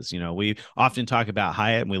circumstances. We often talk about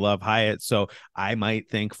Hyatt and we love Hyatt. So I might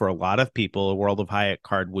think for a lot of people, a World of Hyatt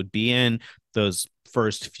card would be in those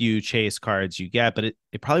first few Chase cards you get, but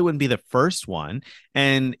it probably wouldn't be the first one.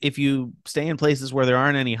 And if you stay in places where there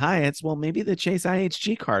aren't any Hyatts, well, maybe the Chase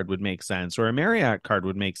IHG card would make sense, or a Marriott card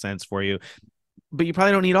would make sense for you. But you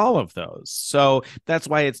probably don't need all of those. So that's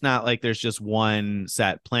why it's not like there's just one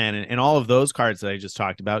set plan. And all of those cards that I just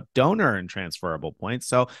talked about don't earn transferable points.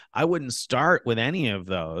 So I wouldn't start with any of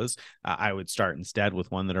those. I would start instead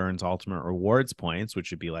with one that earns ultimate rewards points,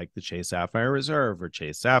 which would be like the Chase Sapphire Reserve or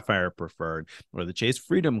Chase Sapphire Preferred, or the Chase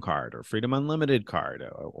Freedom card or Freedom Unlimited card,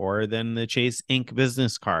 or then the Chase Inc.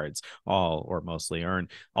 business cards, all or mostly earn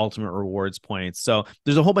ultimate rewards points. So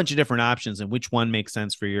there's a whole bunch of different options, and which one makes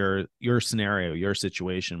sense for your scenario, your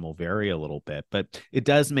situation will vary a little bit, but it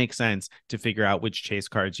does make sense to figure out which Chase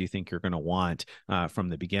cards you think you're going to want from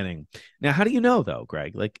the beginning. Now, how do you know though,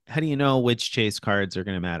 Greg? Like, how do you know which Chase cards are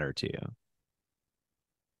going to matter to you?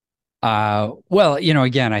 Well,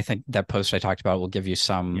 again, I think that post I talked about will give you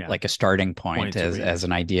some like a starting point as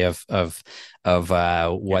an idea of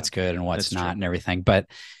what's good and what's not and everything. But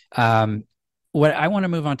what I want to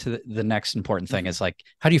move on to the next important thing is, like,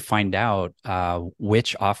 how do you find out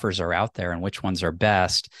which offers are out there and which ones are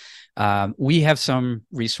best? We have some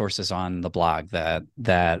resources on the blog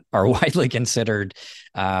that are widely considered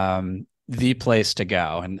the place to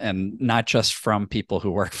go, and not just from people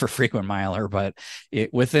who work for Frequent Miler, but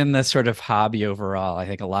within this sort of hobby overall. I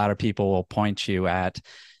think a lot of people will point you at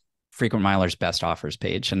Frequent Miler's best offers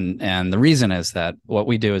page, and the reason is that what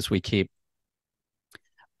we do is we keep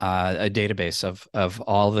a database of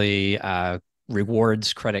all the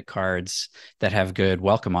rewards credit cards that have good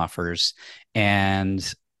welcome offers,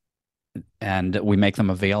 and we make them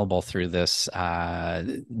available through this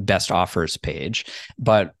best offers page.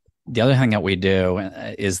 But the other thing that we do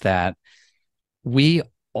is that we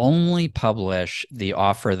only publish the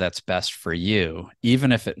offer that's best for you,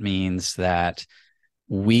 even if it means that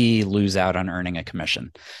we lose out on earning a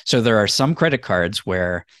commission. So there are some credit cards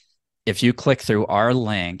where if you click through our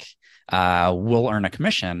link, we'll earn a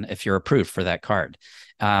commission if you're approved for that card.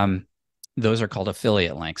 Those are called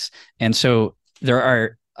affiliate links. And so there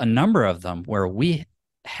are a number of them where we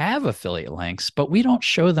have affiliate links, but we don't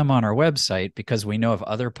show them on our website because we know of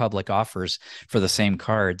other public offers for the same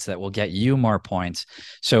cards that will get you more points.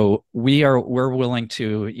 So we're willing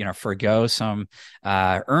to, forego some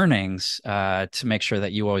earnings to make sure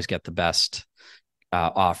that you always get the best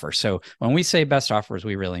offer. So when we say best offers,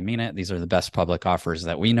 we really mean it. These are the best public offers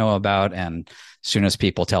that we know about. And as soon as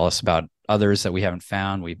people tell us about others that we haven't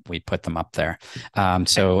found, we put them up there.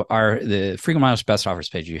 So the Frequent Miler's best offers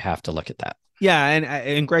page, you have to look at that. Yeah,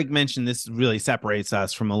 and Greg mentioned this really separates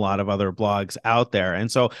us from a lot of other blogs out there.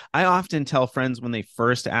 And so I often tell friends when they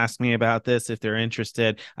first ask me about this, if they're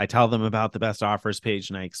interested, I tell them about the best offers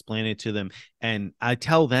page and I explain it to them. And I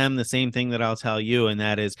tell them the same thing that I'll tell you, and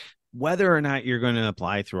that is, whether or not you're going to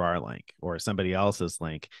apply through our link or somebody else's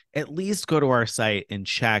link, at least go to our site and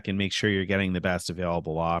check and make sure you're getting the best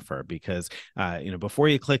available offer. Because, before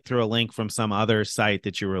you click through a link from some other site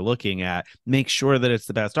that you were looking at, make sure that it's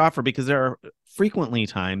the best offer, because there are frequently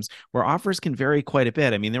times where offers can vary quite a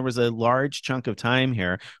bit. I mean, there was a large chunk of time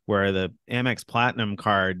here where the Amex Platinum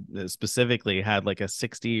card specifically had like a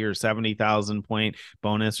 60 or 70,000 point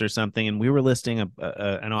bonus or something, and we were listing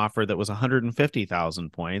an offer that was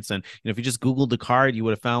 150,000 points. And if you just Googled the card, you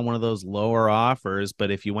would have found one of those lower offers. But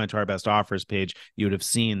if you went to our best offers page, you would have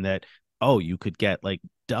seen that, oh, you could get like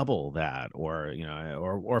double that, or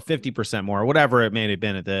 50% more, or whatever it may have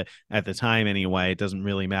been at the time. Anyway, it doesn't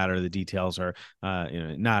really matter. The details are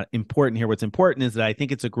not important here. What's important is that I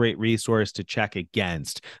think it's a great resource to check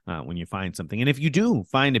against when you find something. And if you do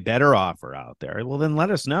find a better offer out there, well, then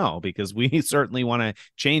let us know, because we certainly want to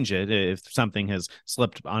change it if something has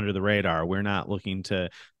slipped under the radar. We're not looking to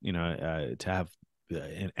to have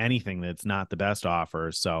anything that's not the best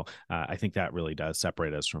offer. So I think that really does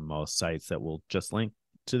separate us from most sites that will just link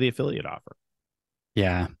to the affiliate offer.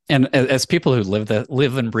 Yeah. And as people who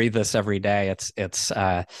live and breathe this every day, it's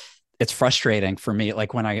frustrating for me.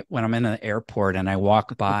 Like when I'm in an airport and I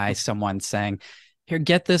walk by someone saying, here,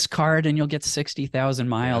 get this card and you'll get 60,000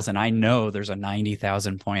 miles. Yeah. And I know there's a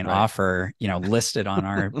 90,000 point offer, listed on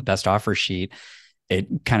our best offer sheet.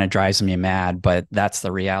 It kind of drives me mad, but that's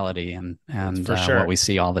the reality, and for sure. What we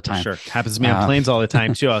see all the time. For sure. Happens to me on planes all the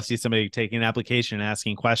time too. I'll see somebody taking an application and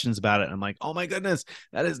asking questions about it, and I'm like, oh my goodness,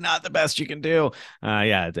 that is not the best you can do.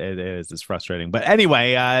 It is. It's frustrating. But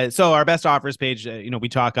anyway, so our best offers page, we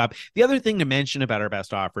talk up. The other thing to mention about our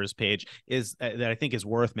best offers page is that I think is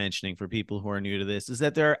worth mentioning for people who are new to this, is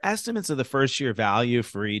that there are estimates of the first year value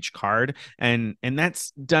for each card, and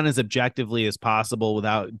that's done as objectively as possible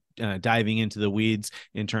without diving into the weeds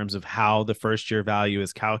in terms of how the first year value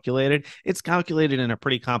is calculated. It's calculated in a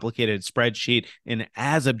pretty complicated spreadsheet in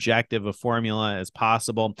as objective a formula as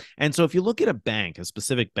possible. And so if you look at a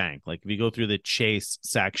specific bank, like if you go through the Chase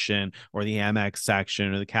section or the Amex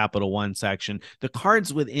section or the Capital One section, the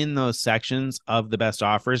cards within those sections of the best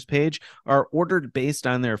offers page are ordered based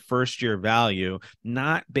on their first year value,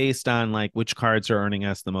 not based on like which cards are earning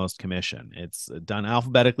us the most commission. It's done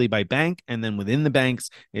alphabetically by bank, and then within the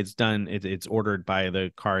banks, it's ordered by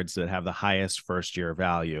the cards that have the highest first year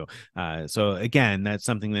value. So again, that's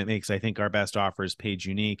something that makes, I think, our best offers page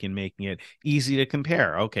unique in making it easy to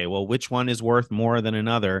compare. Okay, well, which one is worth more than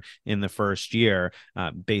another in the first year,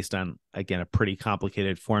 based on, again, a pretty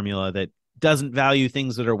complicated formula that doesn't value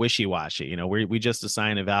things that are wishy-washy. We just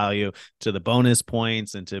assign a value to the bonus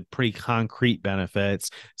points and to pretty concrete benefits.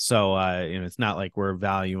 So, it's not like we're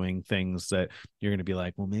valuing things that you're going to be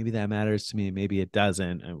like, well, maybe that matters to me, maybe it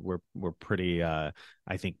doesn't. And we're pretty, I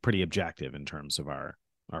think, pretty objective in terms of our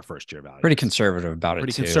first year value. Pretty conservative about it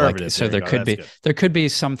too. Conservative. So there could be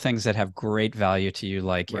some things that have great value to you,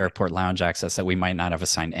 like airport lounge access, that we might not have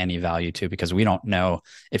assigned any value to because we don't know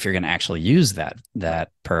if you're going to actually use that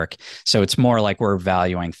perk. So it's more like we're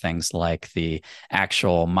valuing things like the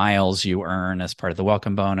actual miles you earn as part of the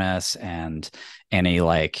welcome bonus and any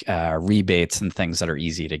rebates and things that are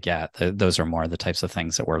easy to get. Those are more the types of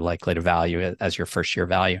things that we're likely to value as your first year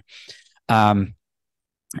value.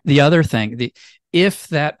 The other thing, if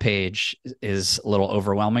that page is a little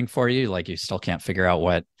overwhelming for you, like you still can't figure out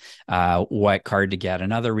what card to get,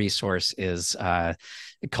 another resource is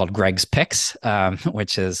called Greg's Picks,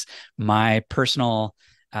 which is my personal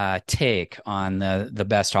take on the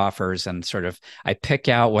best offers, and sort of I pick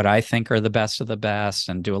out what I think are the best of the best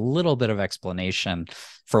and do a little bit of explanation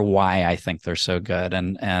for why I think they're so good.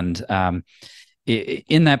 And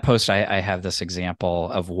in that post, I have this example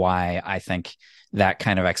of why I think that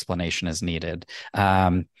kind of explanation is needed.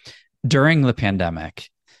 During the pandemic,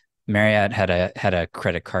 Marriott had a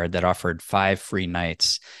credit card that offered 5 free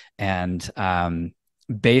nights. And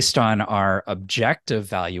based on our objective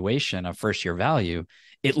valuation of first year value,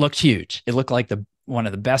 it looked huge. It looked like one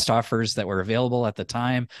of the best offers that were available at the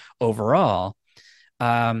time overall.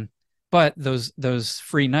 But those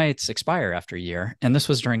free nights expire after a year. And this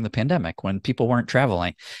was during the pandemic when people weren't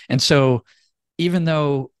traveling. And so even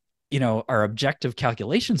though our objective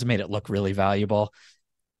calculations made it look really valuable,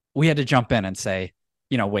 we had to jump in and say,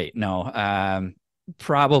 wait, no,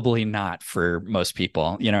 probably not for most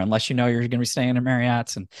people, unless you're going to be staying in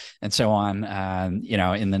Marriott's and so on,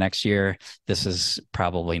 in the next year, this is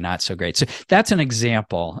probably not so great. So that's an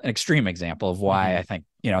extreme example of why I think,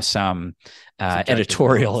 some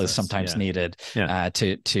editorial is sometimes needed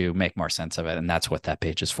to make more sense of it. And that's what that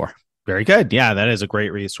page is for. Very good. Yeah, that is a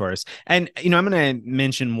great resource. And, I'm going to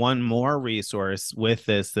mention one more resource with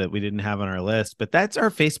this that we didn't have on our list, but that's our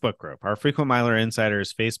Facebook group. Our Frequent Miler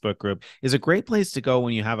Insiders Facebook group is a great place to go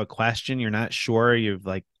when you have a question, you're not sure, you've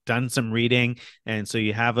like done some reading, and so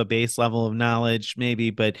you have a base level of knowledge maybe,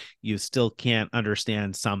 but you still can't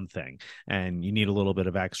understand something and you need a little bit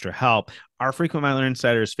of extra help. Our Frequent Miler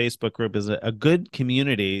Insiders Facebook group is a good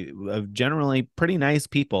community of generally pretty nice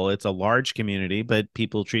people. It's a large community, but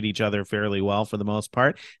people treat each other fairly well for the most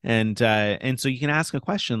part. And so you can ask a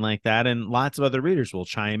question like that, and lots of other readers will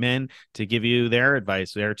chime in to give you their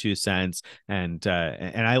advice, their 2 cents. And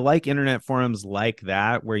I like internet forums like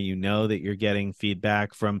that, where you know that you're getting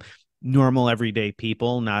feedback from normal everyday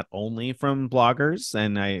people, not only from bloggers.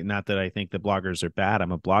 And not that I think that bloggers are bad.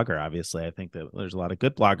 I'm a blogger, obviously. I think that there's a lot of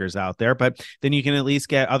good bloggers out there, but then you can at least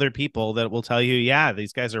get other people that will tell you, yeah,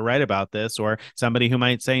 these guys are right about this, or somebody who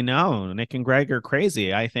might say, no, Nick and Greg are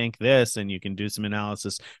crazy, I think this, and you can do some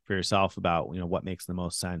analysis for yourself about what makes the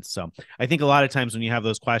most sense. So I think a lot of times when you have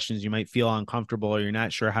those questions, you might feel uncomfortable or you're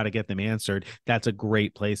not sure how to get them answered. That's a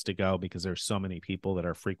great place to go, because there's so many people that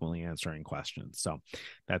are frequently answering questions. So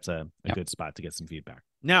that's a good spot to get some feedback.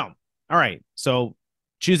 Now, all right. So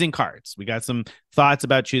choosing cards. We got some thoughts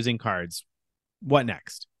about choosing cards. What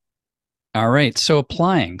next? All right. So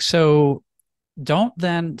applying. So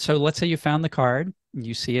let's say you found the card,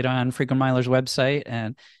 you see it on Frequent Miler's website,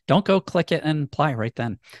 and don't go click it and apply right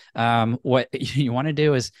then. What you want to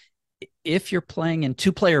do is, if you're playing in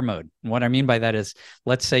 2-player mode, what I mean by that is,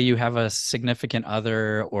 let's say you have a significant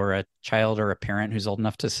other or a child or a parent who's old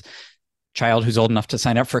enough to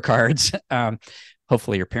sign up for cards.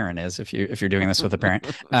 Hopefully your parent is, if you're doing this with a parent.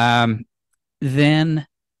 Then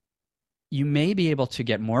you may be able to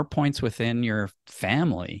get more points within your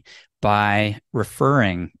family by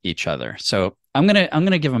referring each other. So I'm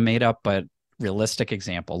gonna give a made up but realistic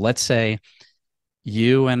example. Let's say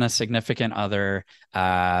you and a significant other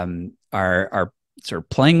are sort of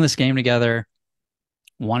playing this game together.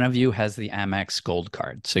 One of you has the Amex Gold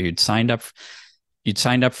card, so you'd signed up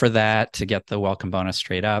for that to get the welcome bonus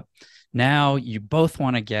straight up. Now you both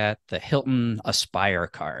want to get the Hilton Aspire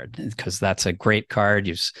card, because that's a great card.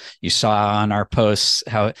 You saw on our posts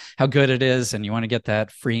how good it is, and you want to get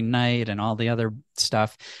that free night and all the other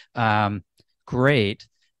stuff. Great.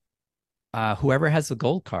 Whoever has the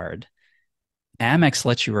gold card, Amex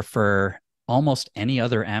lets you refer almost any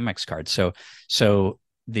other Amex card. So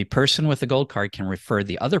the person with the gold card can refer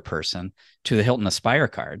the other person to the Hilton Aspire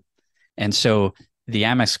card. And so the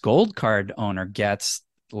Amex Gold card owner gets,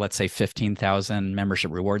 let's say, 15,000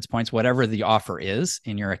 membership rewards points, whatever the offer is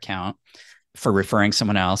in your account for referring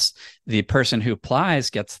someone else. The person who applies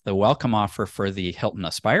gets the welcome offer for the Hilton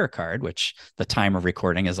Aspire card, which the time of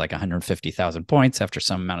recording is like 150,000 points after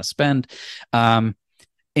some amount of spend.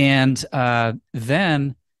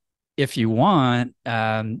 Then if you want,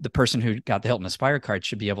 the person who got the Hilton Aspire card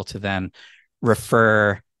should be able to then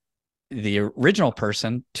refer the original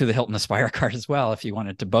person to the Hilton Aspire card as well, if you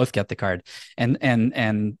wanted to both get the card. And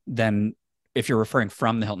then if you're referring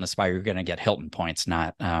from the Hilton Aspire, you're going to get Hilton points,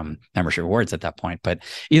 not membership rewards at that point. But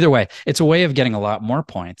either way, it's a way of getting a lot more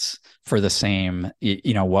points for the same,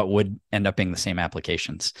 what would end up being the same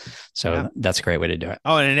applications. So that's a great way to do it.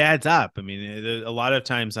 Oh, and it adds up. I mean, a lot of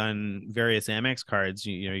times on various Amex cards,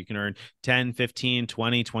 you can earn 10, 15,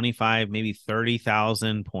 20, 25, maybe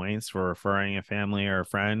 30,000 points for referring a family or a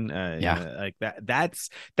friend. Like that.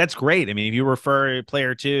 That's great. I mean, if you refer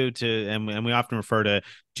player two and we often refer to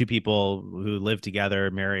two people who live together,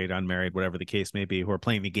 married, unmarried, whatever the case may be, who are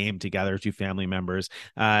playing the game together, two family members,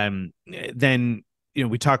 then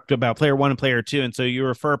we talked about player one and player two. And so you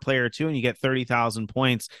refer player two and you get 30,000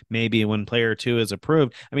 points, maybe when player two is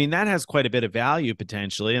approved. I mean, that has quite a bit of value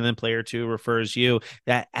potentially. And then player two refers you.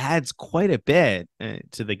 That adds quite a bit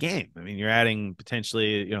to the game. I mean, you're adding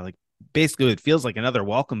potentially, like basically it feels like another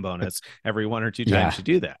welcome bonus every one or two times you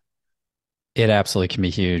do that. It absolutely can be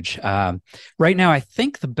huge. Right now, I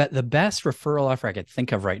think the best referral offer I could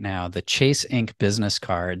think of right now, the Chase Inc. business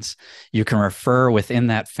cards, you can refer within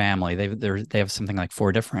that family. They have something like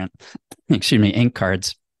 4 different, Inc.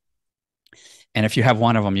 cards. And if you have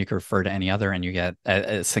one of them, you can refer to any other, and you get,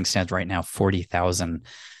 as things stand right now, 40,000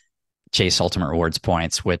 Chase Ultimate Rewards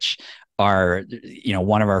points, which are,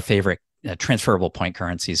 one of our favorite transferable point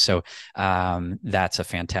currencies. So that's a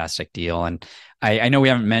fantastic deal. And I know we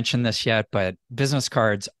haven't mentioned this yet, but business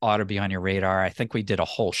cards ought to be on your radar. I think we did a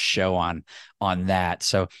whole show on that.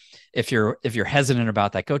 So if you're hesitant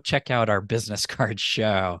about that, go check out our business card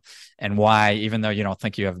show and why, even though you don't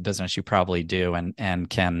think you have a business, you probably do, and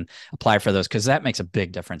can apply for those, because that makes a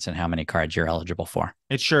big difference in how many cards you're eligible for.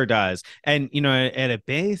 It sure does. And, at a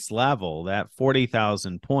base level, that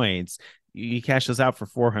 40,000 points, you cash those out for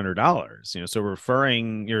 $400. So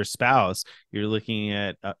referring your spouse, you're looking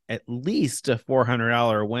at least a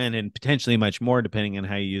 $400 win, and potentially much more depending on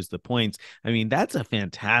how you use the points. I mean, that's a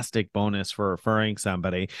fantastic bonus for referring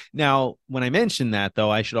somebody. Now, when I mention that, though,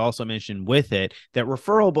 I should also mention with it that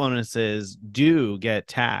referral bonuses do get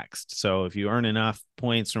taxed. So if you earn enough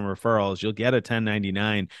points from referrals, you'll get a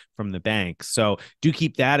 1099 from the bank. So do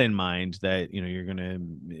keep that in mind, that you're going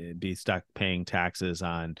to be stuck paying taxes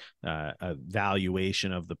on a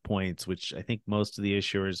valuation of the points, which I think most of the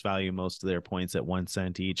issuers value most of their points at 1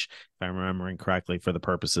 cent each, if I'm remembering correctly, for the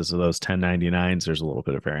purposes of those 1099s. There's a little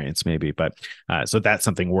bit of variance maybe, but so that's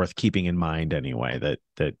something worth keeping in mind anyway,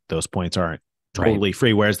 that those points aren't totally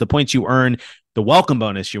free. Whereas the points you earn, the welcome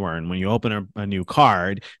bonus you earn when you open a new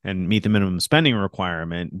card and meet the minimum spending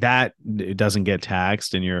requirement, that it doesn't get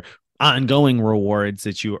taxed, and your ongoing rewards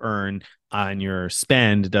that you earn on your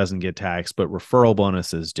spend doesn't get taxed, but referral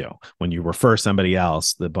bonuses do. When you refer somebody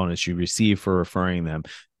else, the bonus you receive for referring them,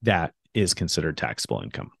 that is considered taxable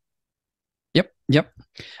income. Yep.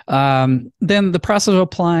 Then the process of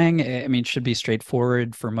applying, I mean, should be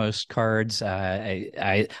straightforward for most cards.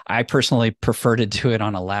 I personally prefer to do it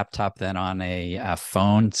on a laptop than on a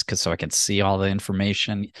phone, so I can see all the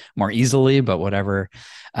information more easily. But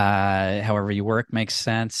however you work makes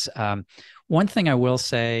sense. One thing I will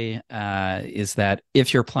say is that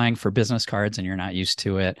if you're applying for business cards and you're not used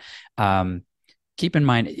to it, keep in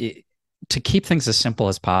mind, to keep things as simple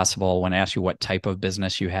as possible, when I ask you what type of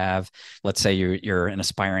business you have, let's say you're an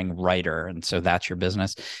aspiring writer, and so that's your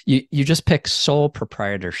business, you just pick sole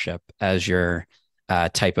proprietorship as your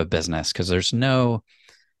type of business, because there's no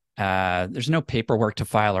paperwork to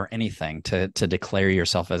file or anything to declare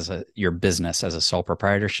yourself as your business as a sole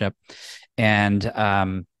proprietorship. And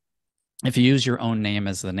if you use your own name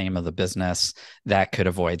as the name of the business, that could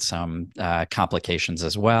avoid some complications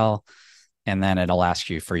as well. And then it'll ask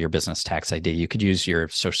you for your business tax ID. You could use your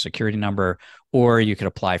social security number, or you could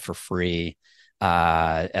apply for free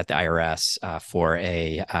at the IRS for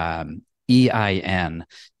a EIN,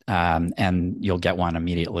 and you'll get one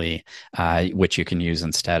immediately, which you can use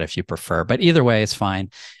instead if you prefer. But either way, it's fine.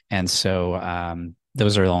 And so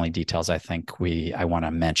those are the only details I think I want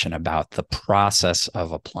to mention about the process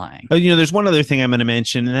of applying. Oh, there's one other thing I'm going to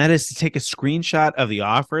mention, and that is to take a screenshot of the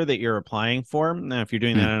offer that you're applying for. Now, if you're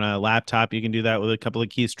doing that on a laptop, you can do that with a couple of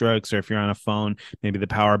keystrokes, or if you're on a phone, maybe the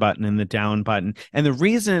power button and the down button. And the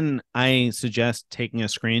reason I suggest taking a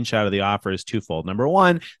screenshot of the offer is twofold. Number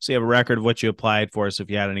one, so you have a record of what you applied for. So if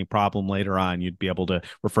you had any problem later on, you'd be able to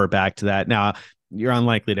refer back to that. Now, you're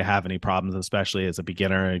unlikely to have any problems, especially as a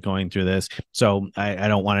beginner going through this. So I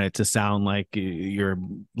don't want it to sound like you're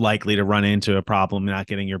likely to run into a problem not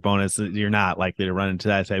getting your bonus. You're not likely to run into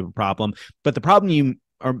that type of problem. But the problem you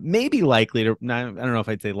are maybe likely to, I don't know if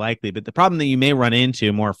I'd say likely, but the problem that you may run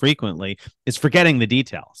into more frequently is forgetting the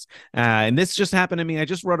details. And this just happened to me. I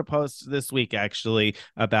just wrote a post this week, actually,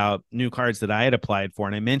 about new cards that I had applied for.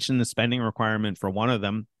 And I mentioned the spending requirement for one of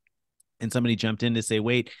them. And somebody jumped in to say,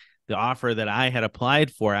 wait, the offer that I had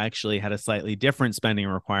applied for actually had a slightly different spending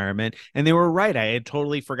requirement. And they were right. I had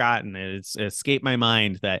totally forgotten. It escaped my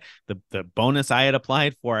mind that the bonus I had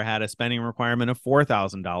applied for had a spending requirement of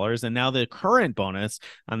 $4,000. And now the current bonus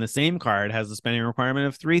on the same card has a spending requirement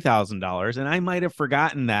of $3,000. And I might have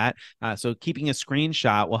forgotten that. So keeping a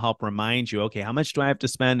screenshot will help remind you, okay, how much do I have to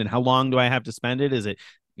spend and how long do I have to spend it? Is it,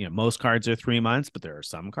 most cards are 3 months, but there are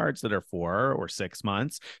some cards that are 4 or 6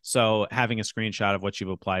 months. So having a screenshot of what you've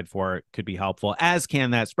applied for could be helpful, as can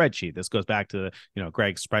that spreadsheet. This goes back to,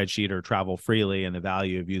 Greg's spreadsheet or Travel Freely and the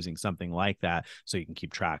value of using something like that so you can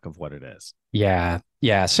keep track of what it is. Yeah.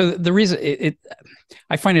 So the reason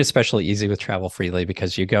I find it especially easy with Travel Freely,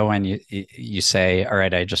 because you go and you say, all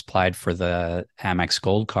right, I just applied for the Amex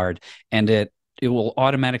Gold card, and it will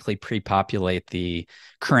automatically pre-populate the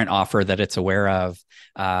current offer that it's aware of,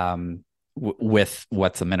 with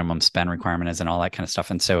what the minimum spend requirement is and all that kind of stuff.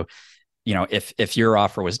 And so, if your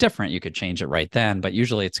offer was different, you could change it right then, but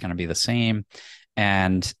usually it's going to be the same.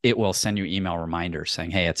 and it will send you email reminders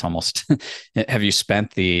saying, hey, it's almost, have you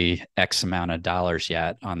spent the X amount of dollars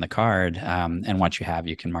yet on the card? And once you have,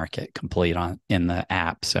 you can mark it complete on in the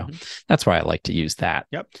app. So that's why I like to use that.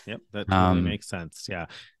 Yep. That totally makes sense. Yeah.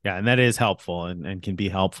 And that is helpful and can be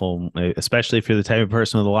helpful, especially if you're the type of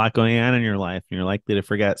person with a lot going on in your life and you're likely to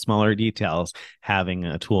forget smaller details. Having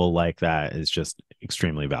a tool like that is just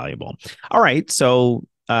extremely valuable. All right. So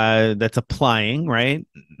that's applying, right?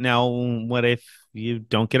 Now, what if you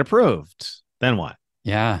don't get approved? Then what?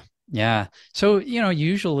 Yeah. So,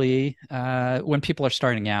 usually when people are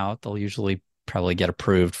starting out, they'll usually probably get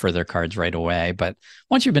approved for their cards right away. But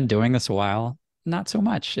once you've been doing this a while, not so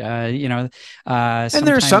much. And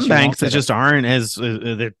there are some banks that just aren't as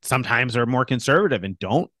that sometimes are more conservative and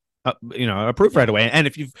don't approve right away. And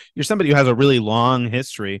if you're somebody who has a really long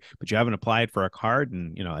history, but you haven't applied for a card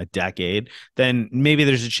in a decade, then maybe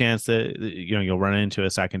there's a chance that you'll run into a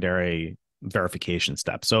secondary verification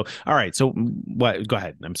step. So all right, so what? Go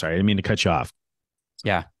ahead. I'm sorry, I didn't mean to cut you off.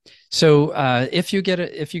 Yeah. So if you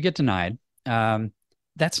get denied,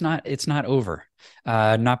 it's not over,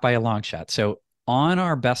 not by a long shot. So on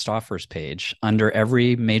our best offers page, under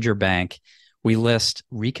every major bank, we list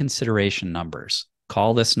reconsideration numbers.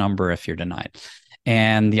 Call this number if you're denied.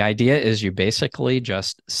 And the idea is you basically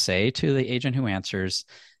just say to the agent who answers,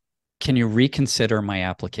 can you reconsider my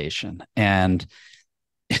application? And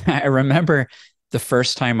I remember the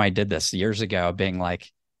first time I did this years ago being like,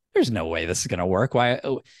 there's no way this is going to work. Why?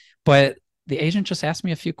 But the agent just asked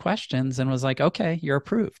me a few questions and was like, okay, you're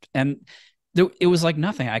approved. And it was like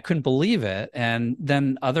nothing. I couldn't believe it. And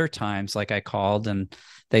then other times, like I called and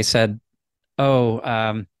they said,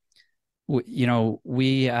 oh,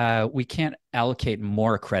 we can't allocate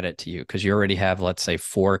more credit to you because you already have, let's say,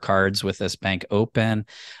 4 cards with this bank open.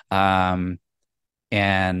 And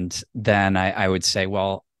then I would say,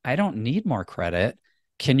 well, I don't need more credit.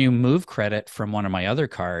 Can you move credit from one of my other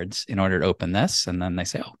cards in order to open this? And then they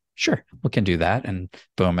say, oh, sure, we can do that. And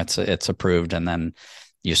boom, it's approved. And then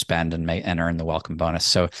you spend and earn the welcome bonus.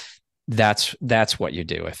 So that's what you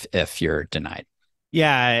do if you're denied.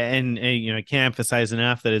 Yeah, and I can't emphasize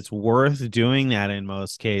enough that it's worth doing that in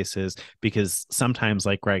most cases, because sometimes,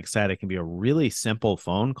 like Greg said, it can be a really simple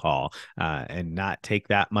phone call and not take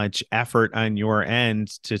that much effort on your end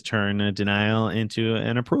to turn a denial into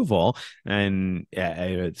an approval. And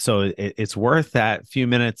so it's worth that few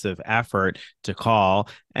minutes of effort to call.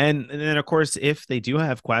 And then, of course, if they do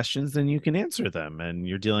have questions, then you can answer them. And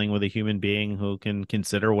you're dealing with a human being who can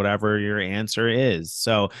consider whatever your answer is.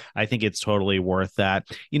 So I think it's totally worth that.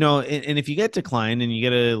 And if you get declined and you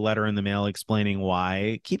get a letter in the mail explaining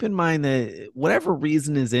why, keep in mind that whatever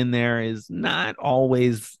reason is in there is not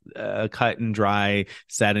always a cut and dry,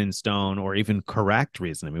 set in stone, or even correct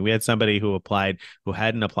reason. I mean, we had somebody who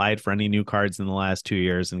hadn't applied for any new cards in the last 2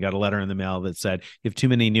 years and got a letter in the mail that said, you have too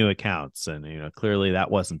many new accounts. And, clearly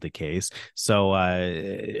that wasn't the case. So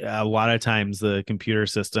a lot of times the computer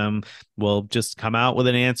system will just come out with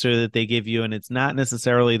an answer that they give you, and it's not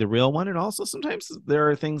necessarily the real one. And also sometimes there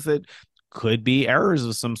are things that could be errors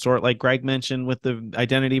of some sort, like Greg mentioned with the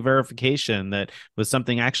identity verification, that was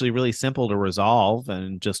something actually really simple to resolve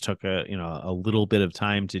and just took a little bit of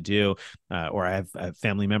time to do. Or I have a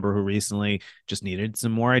family member who recently just needed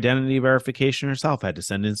some more identity verification herself, had to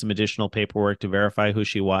send in some additional paperwork to verify who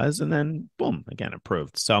she was, and then boom, again,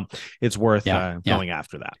 approved. So it's worth going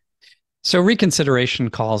after that. So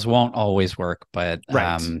reconsideration calls won't always work, but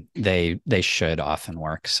they should often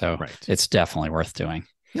work. So it's definitely worth doing.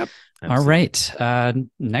 Yep. Absolutely. All right.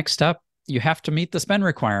 Next up, you have to meet the spend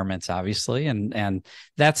requirements, obviously. And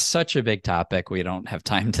that's such a big topic. We don't have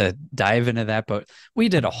time to dive into that, but we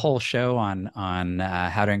did a whole show on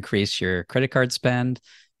how to increase your credit card spend.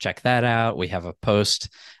 Check that out. We have a post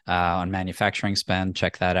on manufacturing spend.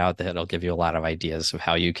 Check that out. That'll give you a lot of ideas of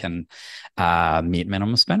how you can meet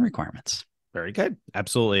minimum spend requirements. Very good.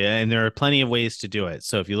 Absolutely. And there are plenty of ways to do it.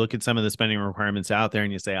 So if you look at some of the spending requirements out there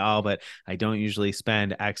and you say, oh, but I don't usually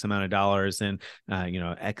spend X amount of dollars in,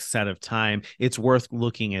 X set of time, it's worth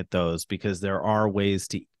looking at those, because there are ways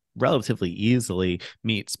to relatively easily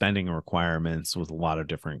meet spending requirements with a lot of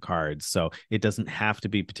different cards. So it doesn't have to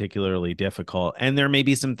be particularly difficult. And there may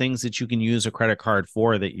be some things that you can use a credit card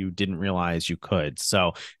for that you didn't realize you could.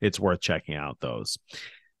 So it's worth checking out those.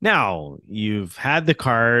 Now, you've had the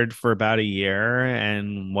card for about a year,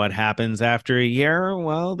 and what happens after a year?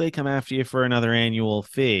 Well, they come after you for another annual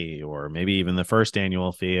fee, or maybe even the first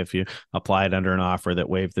annual fee if you applied under an offer that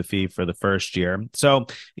waived the fee for the first year. So,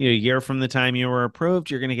 a year from the time you were approved,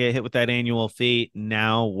 you're going to get hit with that annual fee.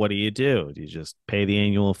 Now, what do? Do you just pay the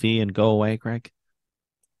annual fee and go away, Greg?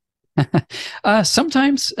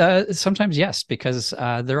 Sometimes yes, because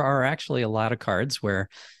there are actually a lot of cards where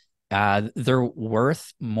they're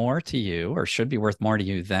worth more to you or should be worth more to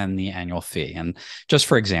you than the annual fee. And just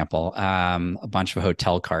for example, a bunch of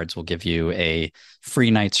hotel cards will give you a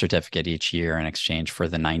free night certificate each year in exchange for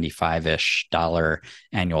the 95-ish dollar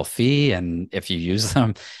annual fee. And if you use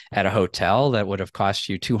them at a hotel that would have cost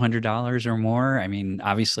you $200 or more, I mean,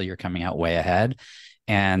 obviously you're coming out way ahead.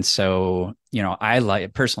 And so, I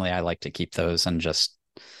like to keep those and just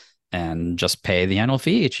pay the annual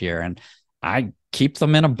fee each year. And I keep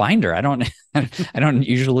them in a binder. I don't I don't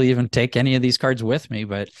usually even take any of these cards with me,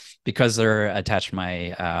 but because they're attached to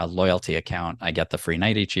my loyalty account, I get the free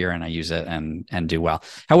night each year and I use it and do well.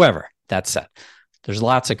 However, that said, there's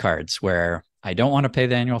lots of cards where I don't want to pay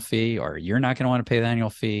the annual fee, or you're not going to want to pay the annual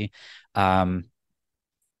fee. Um,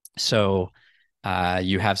 so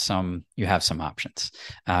you have some options.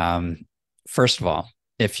 First of all,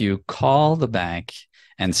 if you call the bank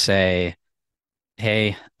and say,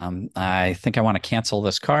 hey, I think I want to cancel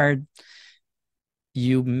this card,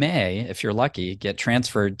 you may, if you're lucky, get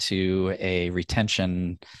transferred to a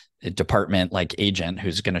retention department like agent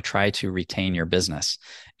who's going to try to retain your business.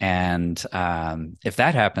 And if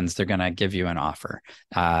that happens, they're going to give you an offer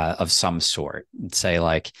of some sort. Say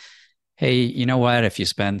like, hey, you know what? If you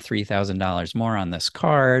spend $3,000 more on this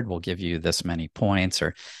card, we'll give you this many points.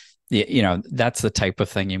 Or, that's the type of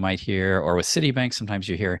thing you might hear. Or with Citibank, sometimes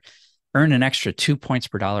you hear, earn an extra 2 points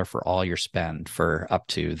per dollar for all your spend for up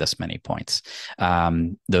to this many points.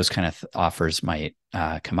 Those kind of offers might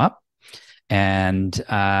come up. And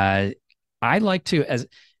I like to,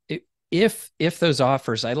 if those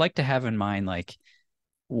offers, I like to have in mind, like,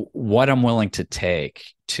 what I'm willing to take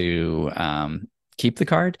to keep the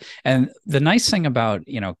card. And the nice thing about,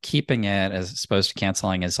 keeping it as opposed to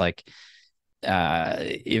canceling is like,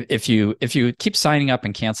 if you keep signing up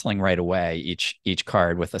and canceling right away each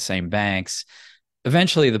card with the same banks,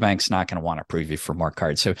 eventually the bank's not going to want to approve you for more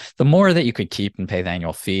cards. So the more that you could keep and pay the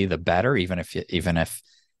annual fee, the better. Even if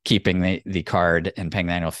keeping the card and paying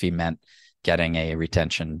the annual fee meant getting a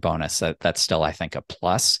retention bonus, that's still, I think, a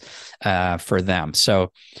plus for them.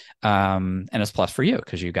 So and it's plus for you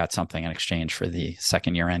because you got something in exchange for the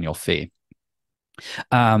second year annual fee.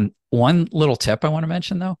 One little tip I want to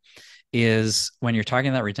mention though is when you're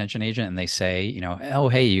talking to that retention agent and they say, oh,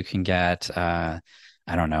 hey, you can get, I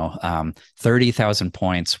don't know, 30,000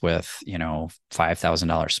 points with,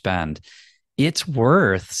 $5,000 spend. It's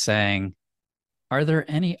worth saying, are there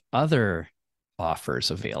any other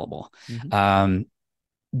offers available? Mm-hmm.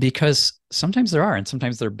 Because sometimes there are, and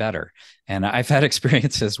sometimes they're better. And I've had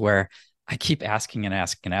experiences where I keep asking and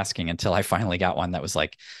asking and asking until I finally got one that was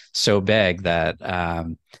like so big that,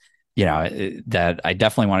 that I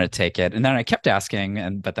definitely wanted to take it. And then I kept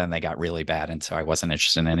asking, but then they got really bad. And so I wasn't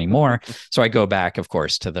interested in anymore. So I go back, of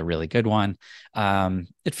course, to the really good one.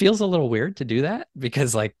 It feels a little weird to do that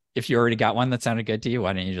because, like, if you already got one that sounded good to you,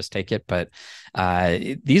 why don't you just take it? But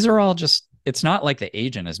these are all just, it's not like the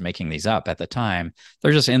agent is making these up at the time.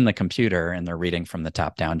 They're just in the computer and they're reading from the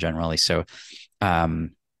top down generally. So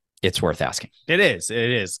it's worth asking. It is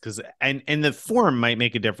because and the form might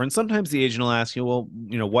make a difference. Sometimes the agent will ask you, well,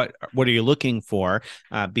 what are you looking for?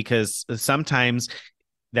 Because sometimes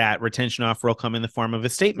that retention offer will come in the form of a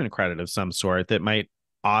statement credit of some sort that might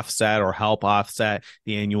offset or help offset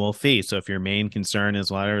the annual fee. So if your main concern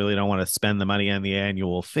is, well, I really don't want to spend the money on the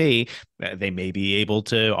annual fee, they may be able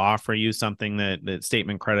to offer you something that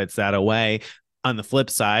statement credits that away. On the flip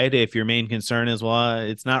side, if your main concern is, well,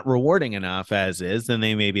 it's not rewarding enough as is, then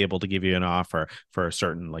they may be able to give you an offer for a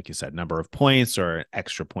certain, like you said, number of points or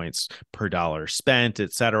extra points per dollar spent,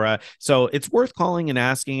 etc. So it's worth calling and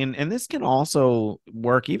asking. And this can also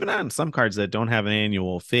work even on some cards that don't have an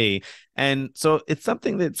annual fee. And so it's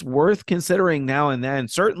something that's worth considering now and then.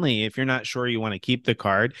 Certainly, if you're not sure you want to keep the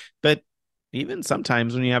card, but even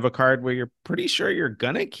sometimes when you have a card where you're pretty sure you're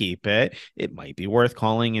going to keep it, it might be worth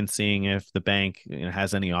calling and seeing if the bank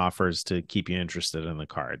has any offers to keep you interested in the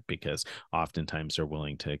card, because oftentimes they're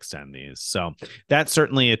willing to extend these. So that's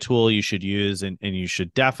certainly a tool you should use. And you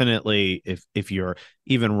should definitely, if you're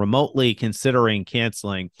even remotely considering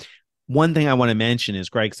canceling, one thing I want to mention is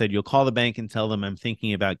Greg said you'll call the bank and tell them I'm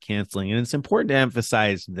thinking about canceling. And it's important to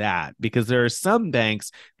emphasize that because there are some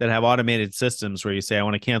banks that have automated systems where you say, I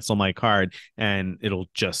want to cancel my card, and it'll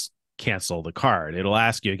just cancel the card. It'll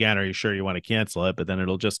ask you again, are you sure you want to cancel it? But then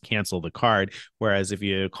it'll just cancel the card. Whereas if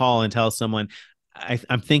you call and tell someone,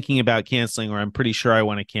 I'm thinking about canceling, or I'm pretty sure I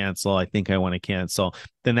want to cancel, I think I want to cancel,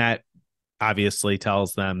 then that obviously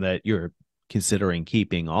tells them that you're considering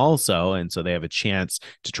keeping also. And so they have a chance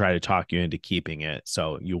to try to talk you into keeping it.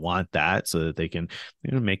 So you want that so that they can,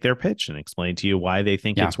 make their pitch and explain to you why they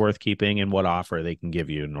think Yeah. it's worth keeping and what offer they can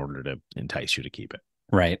give you in order to entice you to keep it.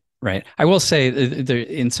 Right. Right. I will say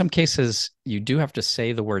in some cases, you do have to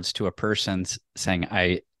say the words to a person saying,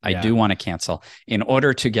 I Yeah. do want to cancel in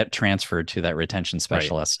order to get transferred to that retention Right.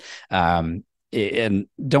 specialist. And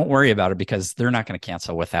don't worry about it because they're not going to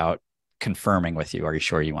cancel without confirming with you. Are you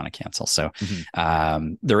sure you want to cancel? So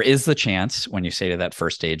Mhm. there is the chance when you say to that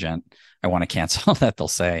first agent, I want to cancel, that they'll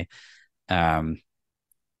say,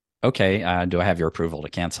 okay, do I have your approval to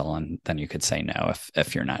cancel? And then you could say no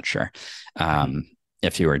if you're not sure.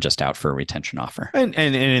 If you were just out for a retention offer. And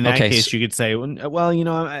in that Okay. case, you could say,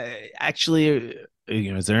 well, actually,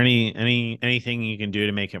 is there anything you can do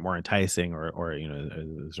to make it more enticing, or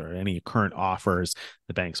is there any current offers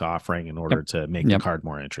the bank's offering in order Yep. to make the card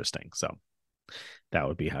more interesting? So that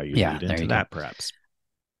would be how you lead There into you that, go. perhaps.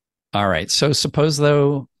 All right. So suppose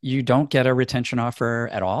though you don't get a retention offer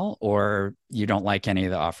at all, or you don't like any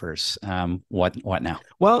of the offers. What now?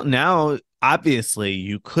 Well, now obviously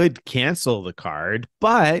you could cancel the card,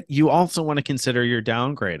 but you also want to consider your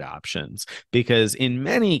downgrade options because in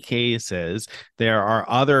many cases there are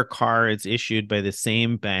other cards issued by the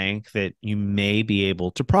same bank that you may be able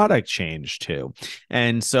to product change to.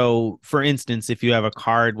 And so, for instance, if you have a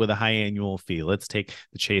card with a high annual fee, let's take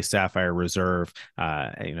the Chase Sapphire Reserve,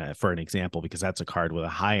 for an example, because that's a card with a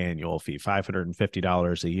high annual fee,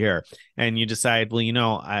 $550 a year, and you decide,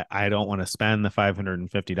 well, I don't want to spend the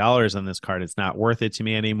 $550 on this card. It's not worth it to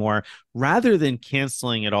me anymore. Rather than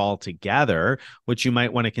canceling it all together, what you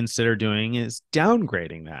might want to consider doing is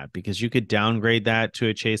downgrading that, because you could downgrade that to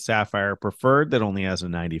a Chase Sapphire Preferred that only has a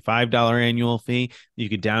 $95 annual fee. You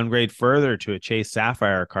could downgrade further to a Chase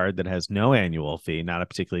Sapphire card that has no annual fee, not a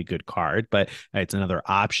particularly good card, but it's another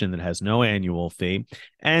option that has no annual fee.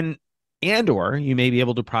 And or you may be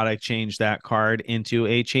able to product change that card into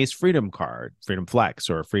a Chase Freedom card, Freedom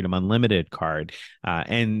Flex, or a Freedom Unlimited card.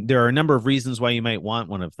 And there are a number of reasons why you might want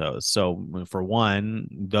one of those. So for one,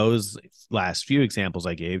 those last few examples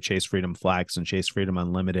I gave, Chase Freedom Flex and Chase Freedom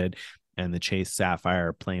Unlimited, and the Chase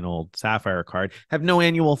Sapphire, plain old Sapphire card, have no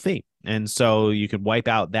annual fee. And so you could wipe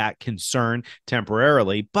out that concern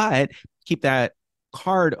temporarily, but keep that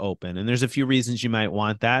card open. And there's a few reasons you might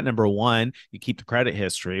want that. Number one, you keep the credit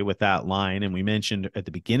history with that line. And we mentioned at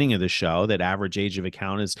the beginning of the show that average age of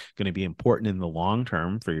account is going to be important in the long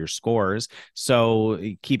term for your scores. So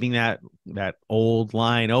keeping that old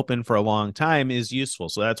line open for a long time is useful.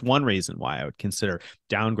 So that's one reason why I would consider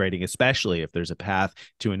downgrading, especially if there's a path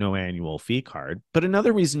to a no annual fee card. But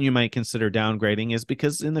another reason you might consider downgrading is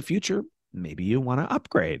because in the future, maybe you want to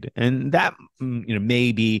upgrade, and that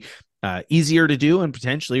may be easier to do and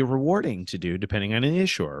potentially rewarding to do depending on an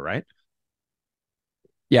issuer, right?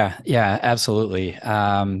 Yeah, absolutely.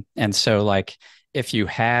 And so like if you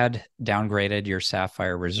had downgraded your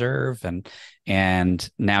Sapphire Reserve and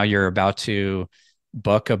now you're about to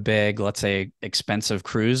book a big, let's say, expensive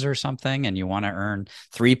cruise or something, and you want to earn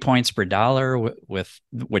 3 points per dollar with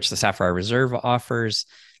which the Sapphire Reserve offers,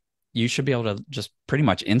 you should be able to just pretty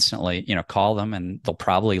much instantly, call them and they'll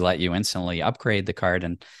probably let you instantly upgrade the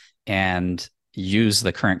card and use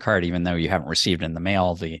the current card, even though you haven't received in the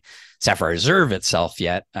mail the Sapphire Reserve itself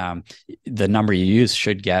yet. The number you use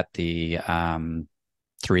should get the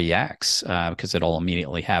 3x because it'll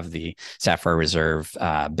immediately have the Sapphire Reserve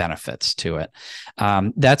benefits to it.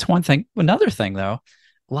 That's one thing. Another thing, though,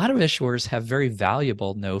 a lot of issuers have very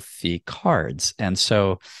valuable no-fee cards. And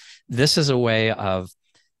so this is a way of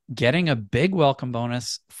getting a big welcome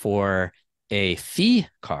bonus for a fee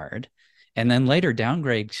card and then later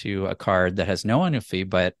downgrade to a card that has no annual fee,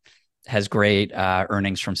 but has great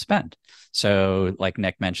earnings from spend. So like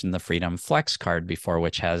Nick mentioned the Freedom Flex card before,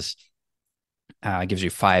 which has gives you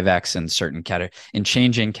 5x in certain in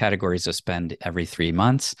changing categories of spend every 3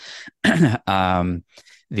 months.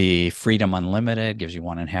 The Freedom Unlimited gives you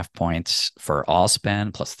 1.5 points for all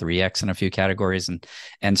spend plus 3x in a few categories.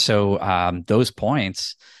 And so those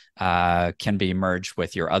points can be merged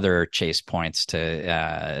with your other Chase points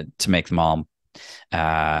to make them all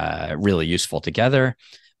really useful together.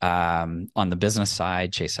 On the business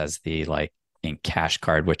side, Chase has the Ink Cash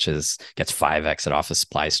card, which gets 5x at office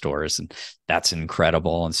supply stores, and that's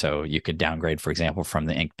incredible. And so you could downgrade, for example, from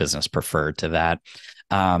the Ink Business Preferred to that.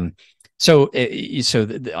 So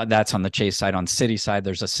that's on the Chase side. On Citi side,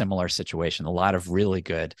 there's a similar situation. A lot of really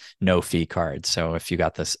good no fee cards. So if you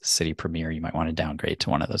got this Citi Premier, you might want to downgrade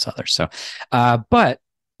to one of those others. So, but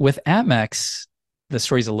with Amex, the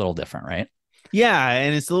story's a little different, right? Yeah,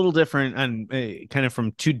 and it's a little different on kind of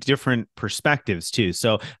from two different perspectives too.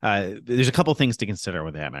 So there's a couple things to consider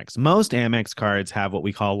with Amex. Most Amex cards have what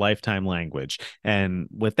we call lifetime language, and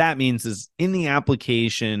what that means is in the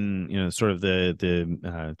application, sort of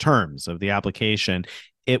the terms of the application,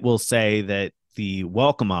 it will say that the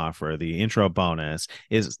welcome offer, the intro bonus,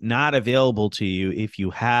 is not available to you if you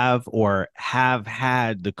have or have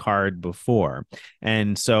had the card before.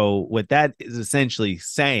 And so, what that is essentially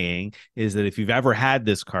saying is that if you've ever had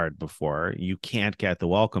this card before, you can't get the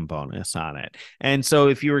welcome bonus on it. And so,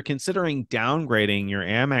 if you were considering downgrading your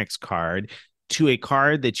Amex card to a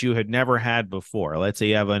card that you had never had before. Let's say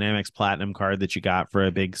you have an Amex Platinum card that you got for a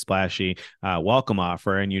big splashy welcome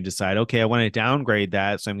offer, and you decide, okay, I want to downgrade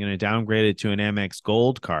that, so I'm going to downgrade it to an Amex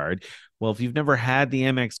Gold card. Well, if you've never had the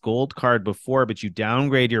Amex Gold card before, but you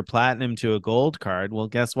downgrade your Platinum to a Gold card, well,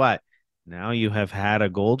 guess what? Now you have had a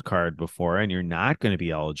gold card before, and you're not going to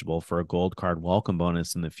be eligible for a gold card welcome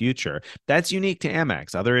bonus in the future. That's unique to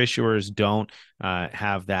Amex. Other issuers don't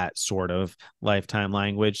have that sort of lifetime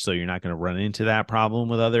language, so you're not going to run into that problem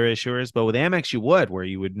with other issuers. But with Amex, you would, where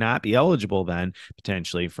you would not be eligible then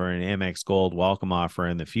potentially for an Amex Gold welcome offer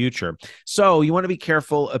in the future. So you want to be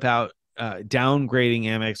careful about downgrading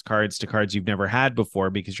Amex cards to cards you've never had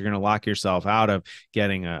before, because you're going to lock yourself out of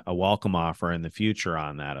getting a welcome offer in the future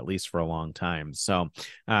on that, at least for a long time. So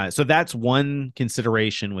that's one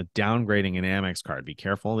consideration with downgrading an Amex card. Be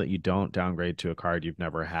careful that you don't downgrade to a card you've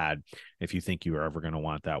never had if you think you are ever going to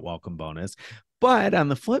want that welcome bonus. But on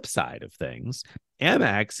the flip side of things,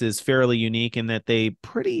 Amex is fairly unique in that they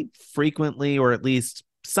pretty frequently, or at least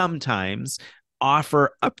sometimes,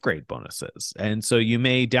 offer upgrade bonuses. And so you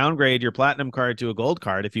may downgrade your platinum card to a gold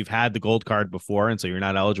card if you've had the gold card before, and so you're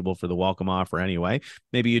not eligible for the welcome offer anyway.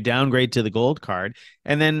 Maybe you downgrade to the gold card,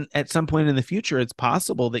 and then at some point in the future, it's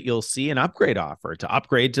possible that you'll see an upgrade offer to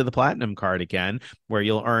upgrade to the platinum card again, where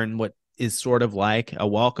you'll earn what is sort of like a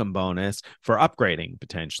welcome bonus for upgrading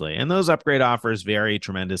potentially. And those upgrade offers vary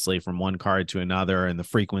tremendously from one card to another, and the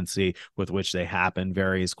frequency with which they happen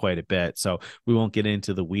varies quite a bit. So we won't get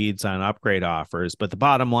into the weeds on upgrade offers, but the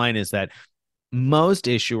bottom line is that most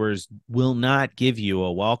issuers will not give you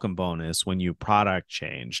a welcome bonus when you product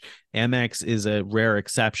change. Amex is a rare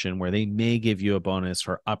exception where they may give you a bonus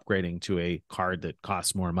for upgrading to a card that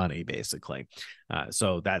costs more money, basically.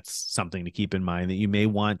 So that's something to keep in mind, that you may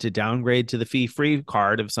want to downgrade to the fee-free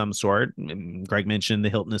card of some sort. Greg mentioned the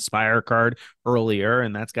Hilton Aspire card earlier,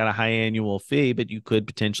 and that's got a high annual fee, but you could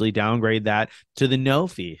potentially downgrade that to the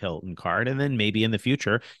no-fee Hilton card, and then maybe in the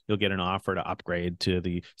future, you'll get an offer to upgrade to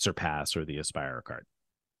the Surpass or the Aspire card.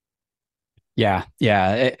 Yeah.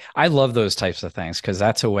 I love those types of things, because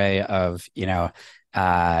that's a way of,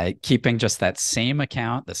 keeping just that same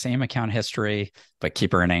account, the same account history, but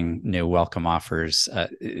keep earning new welcome offers,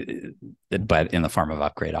 but in the form of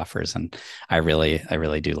upgrade offers. And I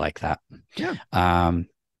really do like that. Yeah.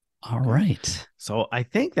 All right. So I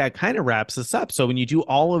think that kind of wraps us up. So when you do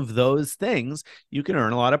all of those things, you can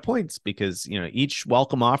earn a lot of points, because, each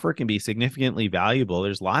welcome offer can be significantly valuable.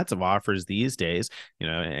 There's lots of offers these days,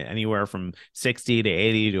 anywhere from 60 to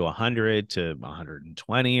 80 to 100 to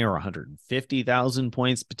 120 or 150,000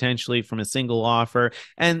 points potentially from a single offer.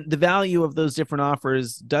 And the value of those different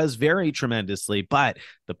offers does vary tremendously. But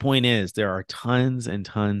the point is, there are tons and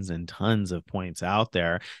tons and tons of points out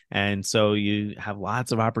there. And so you have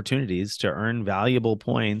lots of opportunities to earn valuable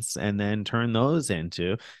points and then turn those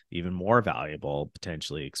into even more valuable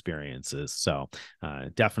potentially experiences. So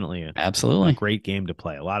definitely absolutely a great game to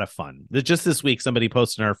play. A lot of fun. Just this week, somebody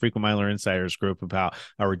posted in our Frequent Miler Insiders group about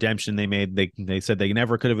a redemption they made. They said they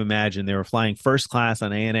never could have imagined they were flying first class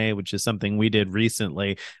on ANA, which is something we did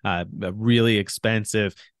recently. A really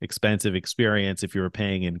expensive experience if you were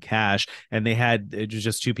paying in cash. And it was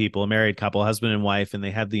just two people, a married couple, husband and wife, and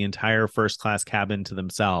they had the entire first class cabin to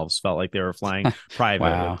themselves. Felt like they were flying private.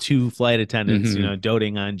 Wow. With two flight attendants,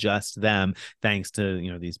 doting on just them, thanks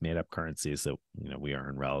to these made up currencies that we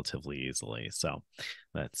earn relatively easily. So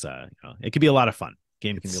that's it could be a lot of fun.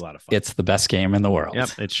 Game can be a lot of fun. It's the best game in the world.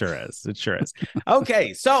 Yep, it sure is.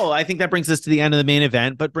 Okay, so I think that brings us to the end of the main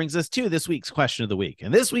event, but brings us to this week's question of the week.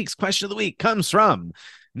 And this week's question of the week comes from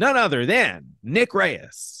none other than Nick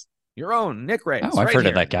Reyes. Your own Nick Reyes. Oh, I've heard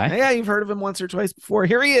of that guy. Yeah, you've heard of him once or twice before.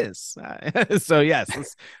 Here he is. So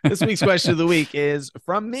yes, this week's question of the week is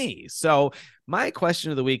from me. So My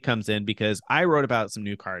question of the week comes in because I wrote about some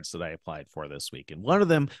new cards that I applied for this week. And one of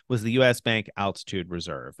them was the US Bank Altitude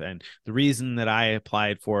Reserve. And the reason that I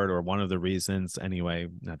applied for it, or one of the reasons anyway,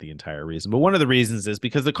 not the entire reason, but one of the reasons is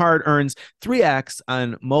because the card earns 3x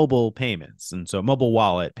on mobile payments. And so mobile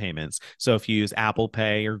wallet payments. So if you use Apple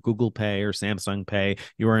Pay or Google Pay or Samsung Pay,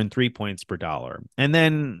 you earn 3 points per dollar. And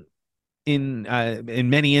then in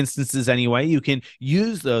many instances anyway, you can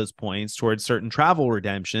use those points towards certain travel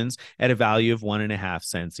redemptions at a value of 1.5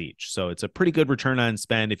 cents each. So it's a pretty good return on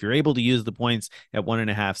spend. If you're able to use the points at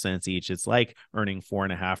 1.5 cents each, it's like earning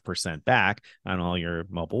 4.5% back on all your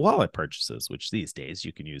mobile wallet purchases, which these days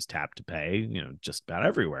you can use tap to pay, just about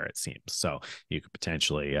everywhere, it seems. So you could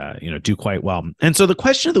potentially, do quite well. And so the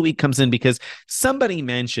question of the week comes in because somebody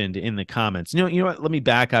mentioned in the comments, you know what, let me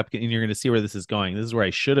back up and you're going to see where this is going. This is where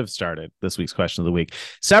I should have started this week's question of the week.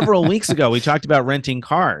 Several weeks ago, we talked about renting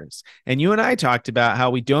cars, and you and I talked about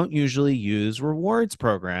how we don't usually use rewards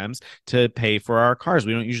programs to pay for our cars.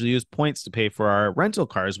 We don't usually use points to pay for our rental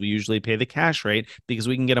cars. We usually pay the cash rate because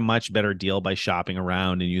we can get a much better deal by shopping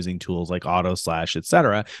around and using tools like AutoSlash,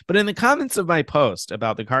 etc. But in the comments of my post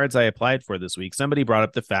about the cards I applied for this week, somebody brought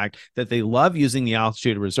up the fact that they love using the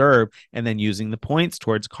Altitude Reserve and then using the points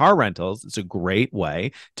towards car rentals. It's a great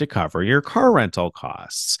way to cover your car rental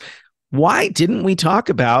costs. Why didn't we talk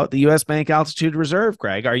about the US Bank Altitude Reserve,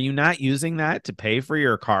 Greg? Are you not using that to pay for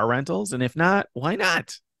your car rentals? And if not, why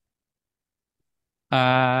not?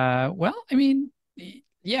 Well, I mean,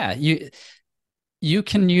 yeah, you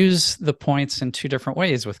can use the points in two different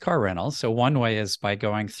ways with car rentals. So one way is by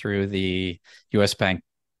going through the US Bank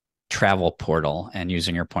travel portal and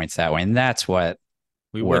using your points that way. And that's what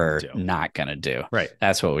we're not going to do. Right.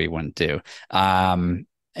 That's what we wouldn't do.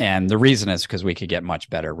 And the reason is because we could get much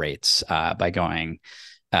better rates by going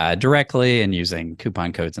directly and using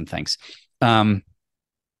coupon codes and things.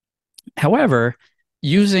 However,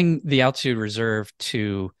 using the Altitude Reserve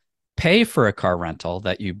to pay for a car rental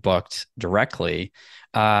that you booked directly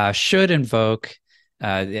should invoke.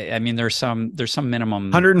 I mean, there's some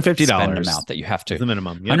minimum $150 spend amount that you have to. The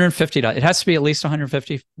minimum. Yep. $150. It has to be at least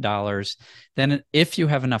 $150. Then, if you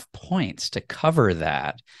have enough points to cover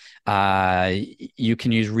that, you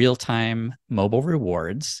can use real-time mobile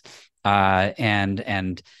rewards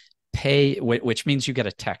and pay, which means you get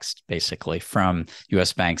a text basically from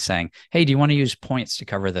US Bank saying, hey, do you want to use points to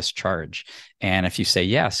cover this charge? And if you say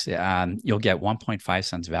yes, you'll get 1.5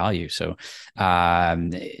 cents value. So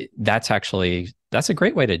that's a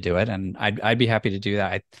great way to do it. And I'd be happy to do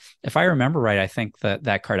that. If I remember right, I think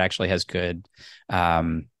that card actually has good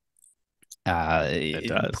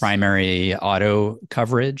primary auto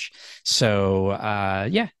coverage. So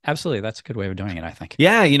yeah, absolutely, that's a good way of doing it, I think.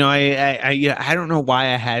 Yeah, I don't know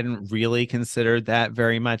why I hadn't really considered that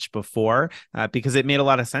very much before, because it made a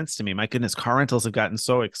lot of sense to me. My goodness, car rentals have gotten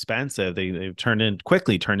so expensive. They've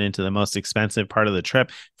quickly turned into the most expensive part of the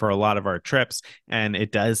trip for a lot of our trips. And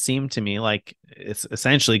it does seem to me like it's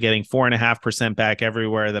essentially getting 4.5% back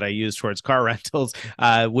everywhere that I use towards car rentals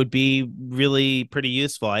would be really pretty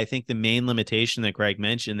useful. I think the main limitation that Greg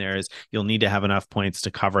mentioned there is you'll need to have enough points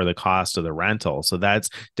to cover the cost of the rental. So that's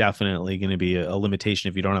definitely going to be a limitation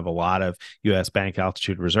if you don't have a lot of US Bank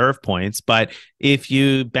Altitude Reserve points. But if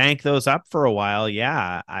you bank those up for a while,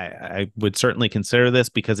 yeah, I would certainly consider this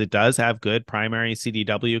because it does have good primary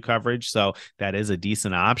CDW coverage. So that is a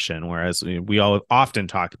decent option. Whereas we all often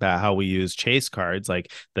talk about how we use Chase cards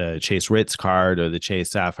like the Chase Ritz card or the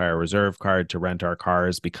Chase Sapphire Reserve card to rent our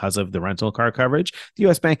cars because of the rental car coverage. The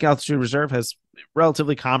US Bank Altitude Reserve has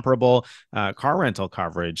relatively comparable car rental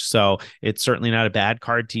coverage. So it's certainly not a bad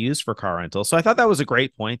card to use for car rental. So I thought that was a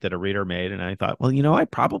great point that a reader made. And I thought, well, I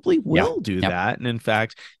probably will do that. And in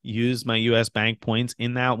fact, use my US Bank points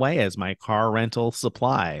in that way as my car rental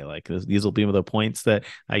supply. Like these will be the points that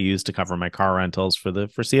I use to cover my car rentals for the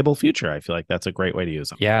foreseeable future. I feel like that's a great way to use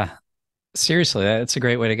them. Yeah, seriously, that's a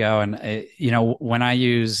great way to go. And, when I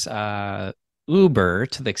use Uber,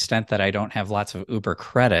 to the extent that I don't have lots of Uber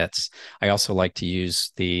credits, I also like to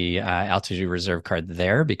use the Altitude Reserve card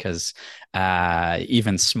there because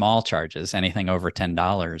even small charges, anything over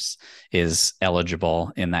 $10 is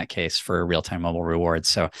eligible in that case for real-time mobile rewards.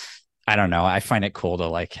 So I don't know. I find it cool to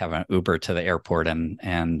like have an Uber to the airport and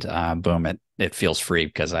boom, it feels free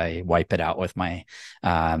because I wipe it out with my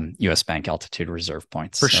US Bank Altitude Reserve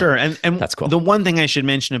points. For sure. And that's cool. The one thing I should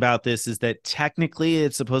mention about this is that technically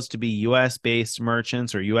it's supposed to be US based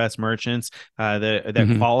merchants or US merchants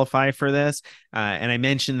that qualify for this. And I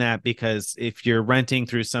mentioned that because if you're renting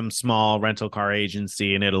through some small rental car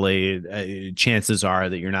agency in Italy, chances are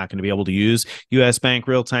that you're not going to be able to use US Bank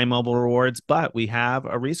real-time mobile rewards, but we have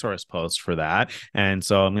a resource post for that. And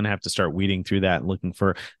so I'm going to have to start weeding through that and looking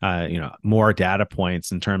for more data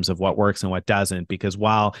points in terms of what works and what doesn't, because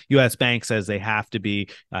while US Bank says they have to be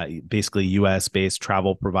basically US based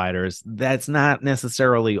travel providers, that's not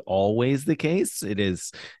necessarily always the case. It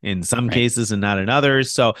is in some cases and not in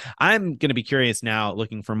others. So I'm going to be curious now,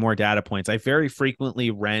 looking for more data points. I very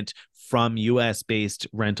frequently rent from US based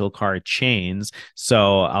rental car chains.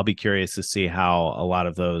 So I'll be curious to see how a lot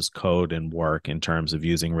of those code and work in terms of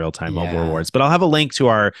using real-time mobile rewards. But I'll have a link to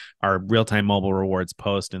our real-time mobile rewards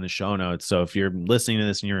post in the show notes. So if you're listening to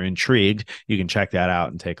this and you're intrigued, you can check that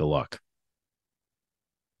out and take a look.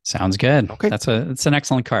 Sounds good. Okay. It's an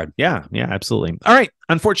excellent card. Yeah, absolutely. All right.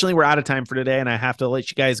 Unfortunately, we're out of time for today, and I have to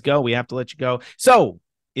let you guys go. We have to let you go. So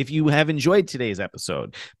if you have enjoyed today's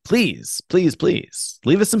episode, please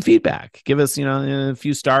leave us some feedback. Give us, a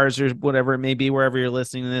few stars or whatever it may be, wherever you're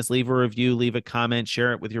listening to this. Leave a review, leave a comment,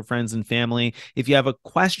 share it with your friends and family. If you have a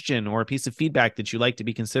question or a piece of feedback that you'd like to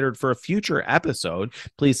be considered for a future episode,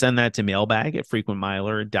 please send that to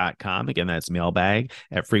mailbag@frequentmiler.com. Again, that's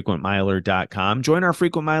mailbag@frequentmiler.com. Join our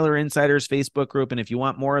Frequent Miler Insiders Facebook group. And if you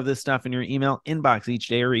want more of this stuff in your email inbox each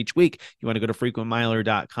day or each week, you want to go to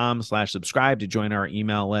frequentmiler.com/subscribe to join our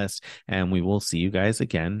email list, and we will see you guys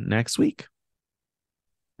again next week.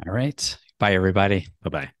 All right. Bye, everybody.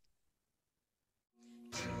 Bye-bye.